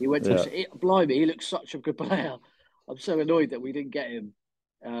 He went to blimey, he looks such a good player. I'm so annoyed that we didn't get him.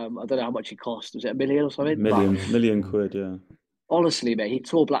 I don't know how much he cost. Was it $1 million or something? Million quid, yeah. Honestly, mate, he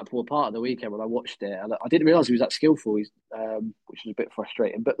tore Blackpool apart at the weekend when I watched it. And I didn't realise he was that skillful, which was a bit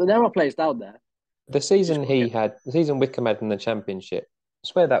frustrating. But there are players down there. The season Wickham had in the Championship, I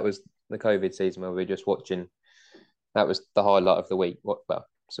swear that was the COVID season where we were just watching. That was the highlight of the week. Well,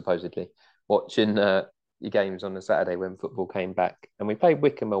 supposedly watching your games on a Saturday when football came back, and we played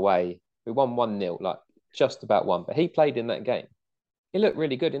Wickham away. We won 1-0, like just about one. But he played in that game. He looked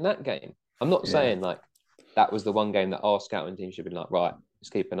really good in that game. I'm not saying like that was the one game that our scouting team should be like, right, let's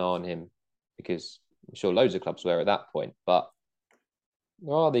keep an eye on him, because I'm sure loads of clubs were at that point. But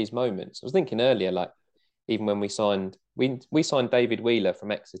there are these moments. I was thinking earlier, like even when we signed David Wheeler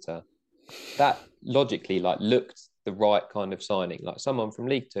from Exeter, that logically like looked the right kind of signing. Like someone from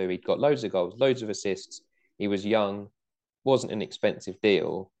League Two, he'd got loads of goals, loads of assists. He was young, wasn't an expensive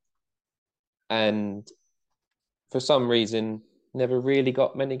deal, and for some reason never really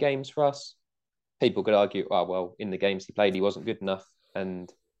got many games for us. People could argue, oh, well, in the games he played, he wasn't good enough,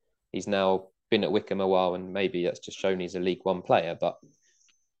 and he's now been at Wickham a while, and maybe that's just shown he's a League One player. But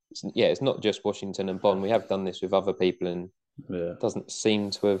it's not just Washington and Bond. We have done this with other people, and it doesn't seem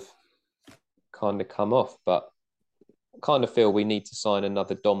to have kind of come off. But I kind of feel we need to sign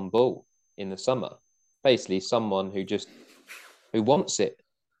another Dom Ball in the summer. Basically, someone who wants it.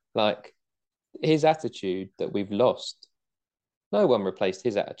 Like his attitude that we've lost. No one replaced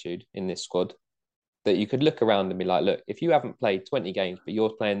his attitude in this squad. That you could look around and be like, look, if you haven't played 20 games, but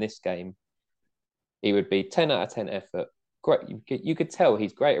you're playing this game, he would be 10 out of 10 effort. Great. You could tell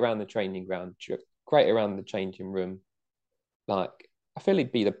he's great around the training ground, great around the changing room. Like, I feel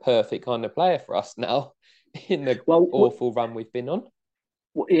he'd be the perfect kind of player for us now in the awful run we've been on.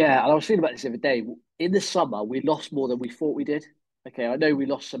 Well, yeah, and I was thinking about this the other day. In the summer, we lost more than we thought we did. Okay, I know we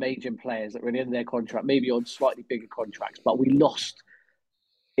lost some aging players that were in their contract, maybe on slightly bigger contracts, but we lost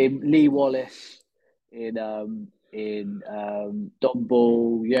in Lee Wallace, in Don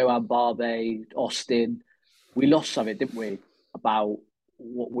Ball, Johan Barbe, Austin. We lost something, didn't we? About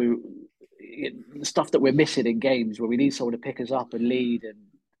the stuff that we're missing in games where we need someone to pick us up and lead, and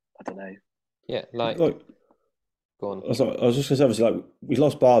I don't know. Yeah, like go on. I was just going to say, obviously, like we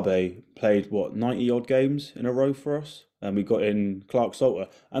lost Barbe, played 90 odd games in a row for us, and we got in Clark Salter.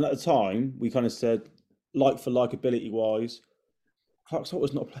 And at the time, we kind of said, like for like ability wise, Clark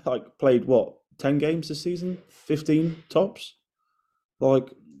Salter's not played 10 games this season, 15 tops. Like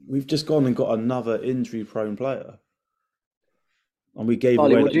we've just gone and got another injury prone player, and we gave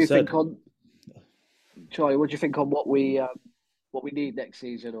Charlie, away. What do you think on what we need next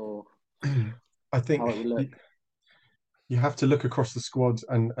season, or I think how it would look? You have to look across the squad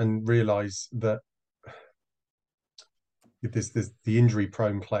and realise that there's the injury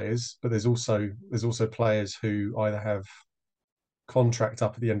prone players, but there's also players who either have contract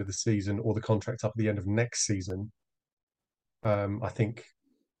up at the end of the season or the contract up at the end of next season. I think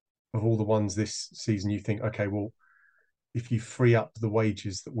of all the ones this season, you think, okay, well, if you free up the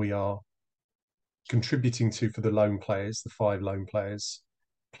wages that we are contributing to for the loan players, the 5 loan players,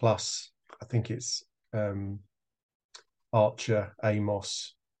 plus I think it's Archer,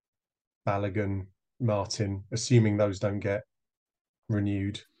 Amos, Balogun, Martin, assuming those don't get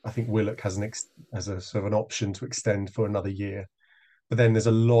renewed, I think Willock has as a sort of an option to extend for another year. But then there's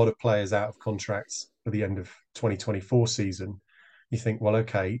a lot of players out of contracts for the end of 2024 season. You think, well,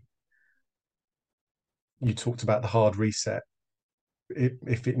 okay, you talked about the hard reset.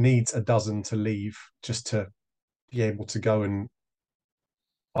 If it needs a dozen to leave just to be able to go and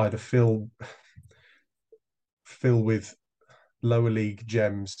either fill with lower league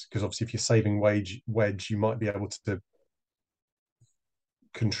gems, because obviously if you're saving wedge, you might be able to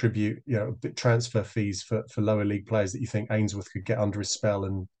contribute, transfer fees for lower league players that you think Ainsworth could get under his spell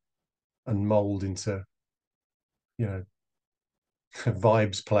and mold into,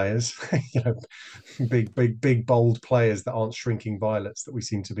 vibes players, big bold players that aren't shrinking violets that we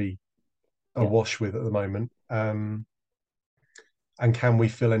seem to be awash with at the moment. And can we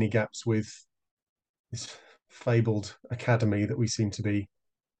fill any gaps with this fabled academy that we seem to be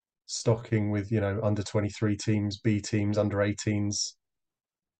stocking with, under 23 teams, B teams, under 18s,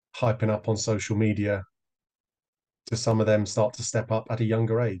 hyping up on social media? Do some of them start to step up at a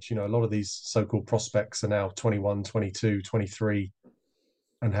younger age? A lot of these so-called prospects are now 21, 22, 23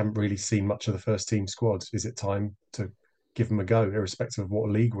 and haven't really seen much of the first team squad. Is it time to give them a go, irrespective of what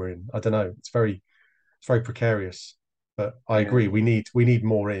league we're in? I don't know. It's very precarious. But I agree, we need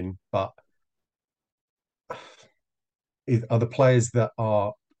more in, but are the players that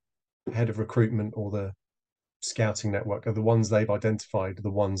are head of recruitment or the scouting network, are the ones they've identified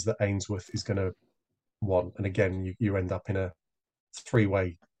the ones that Ainsworth is going to want? And again, you end up in a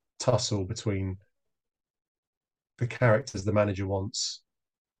three-way tussle between the characters the manager wants,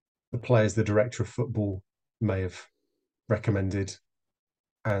 the players the director of football may have recommended,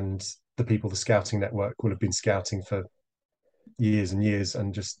 and the people the scouting network will have been scouting for years and years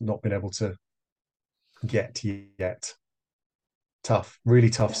and just not been able to get yet. Tough, really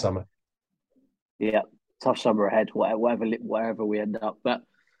tough summer. Yeah, tough summer ahead, wherever we end up. But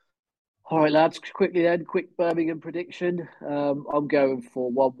all right, lads, quick Birmingham prediction. I'm going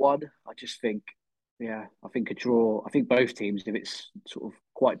for 1-1. I just think, I think a draw. I think both teams, if it's sort of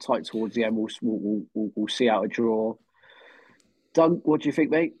quite tight towards the end, we'll see out a draw. Dunk, what do you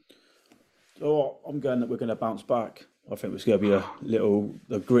think, mate? Oh, I'm going that we're going to bounce back. I think it's going to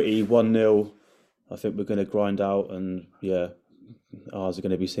be a gritty 1-0. I think we're going to grind out, and ours are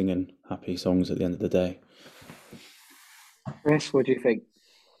going to be singing happy songs at the end of the day. Chris, what do you think?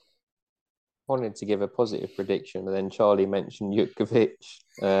 Wanted to give a positive prediction, and then Charlie mentioned Jutkovic,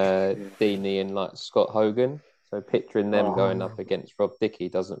 Deeney, and Scott Hogan. So picturing them going up against Rob Dickey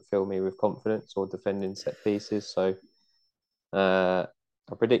doesn't fill me with confidence or defending set pieces. So I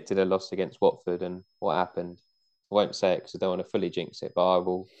predicted a loss against Watford, and what happened? I won't say it because I don't want to fully jinx it, but I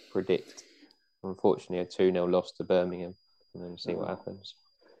will predict, unfortunately, a 2-0 loss to Birmingham, and then see what happens.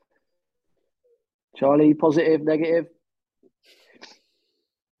 Charlie, positive, negative?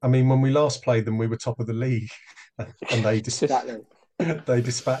 I mean, when we last played them, we were top of the league, and they they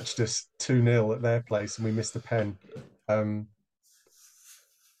dispatched us 2-0 at their place, and we missed a pen. I'm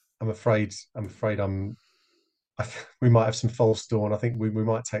afraid we might have some false dawn. I think we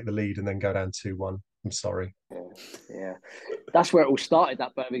might take the lead and then go down 2-1. I'm sorry. Yeah. That's where it all started,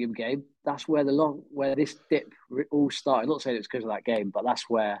 that Birmingham game. That's where where this dip all started. I'm not saying it's because of that game, but that's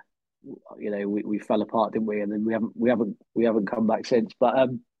where we fell apart, didn't we? And then we haven't come back since. But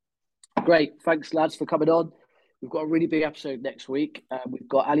great, thanks lads for coming on. We've got a really big episode next week. We've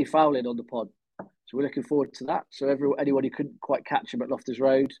got Ali Fowlin on the pod, so we're looking forward to that. So anyone who couldn't quite catch him at Loftus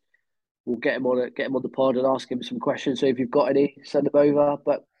Road, we'll get him on the pod and ask him some questions. So if you've got any, send them over.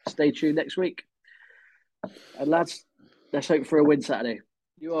 But stay tuned next week. And lads, let's hope for a win Saturday.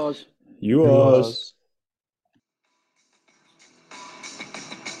 Yours.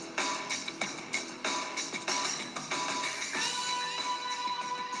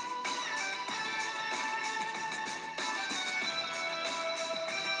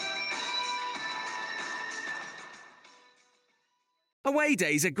 Away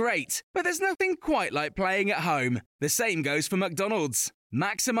days are great, but there's nothing quite like playing at home. The same goes for McDonald's.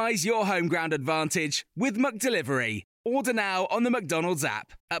 Maximise your home ground advantage with McDelivery. Order now on the McDonald's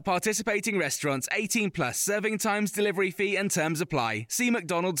app. At participating restaurants, 18 plus, serving times, delivery fee and terms apply. See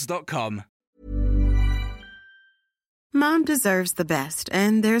mcdonalds.com. Mom deserves the best,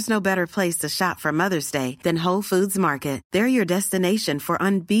 and there's no better place to shop for Mother's Day than Whole Foods Market. They're your destination for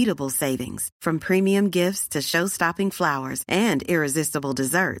unbeatable savings, from premium gifts to show-stopping flowers and irresistible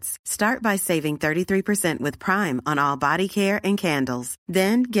desserts. Start by saving 33% with Prime on all body care and candles.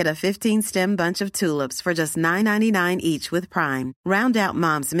 Then get a 15-stem bunch of tulips for just $9.99 each with Prime. Round out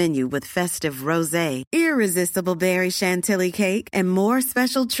Mom's menu with festive rosé, irresistible berry chantilly cake, and more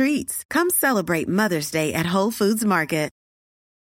special treats. Come celebrate Mother's Day at Whole Foods Market.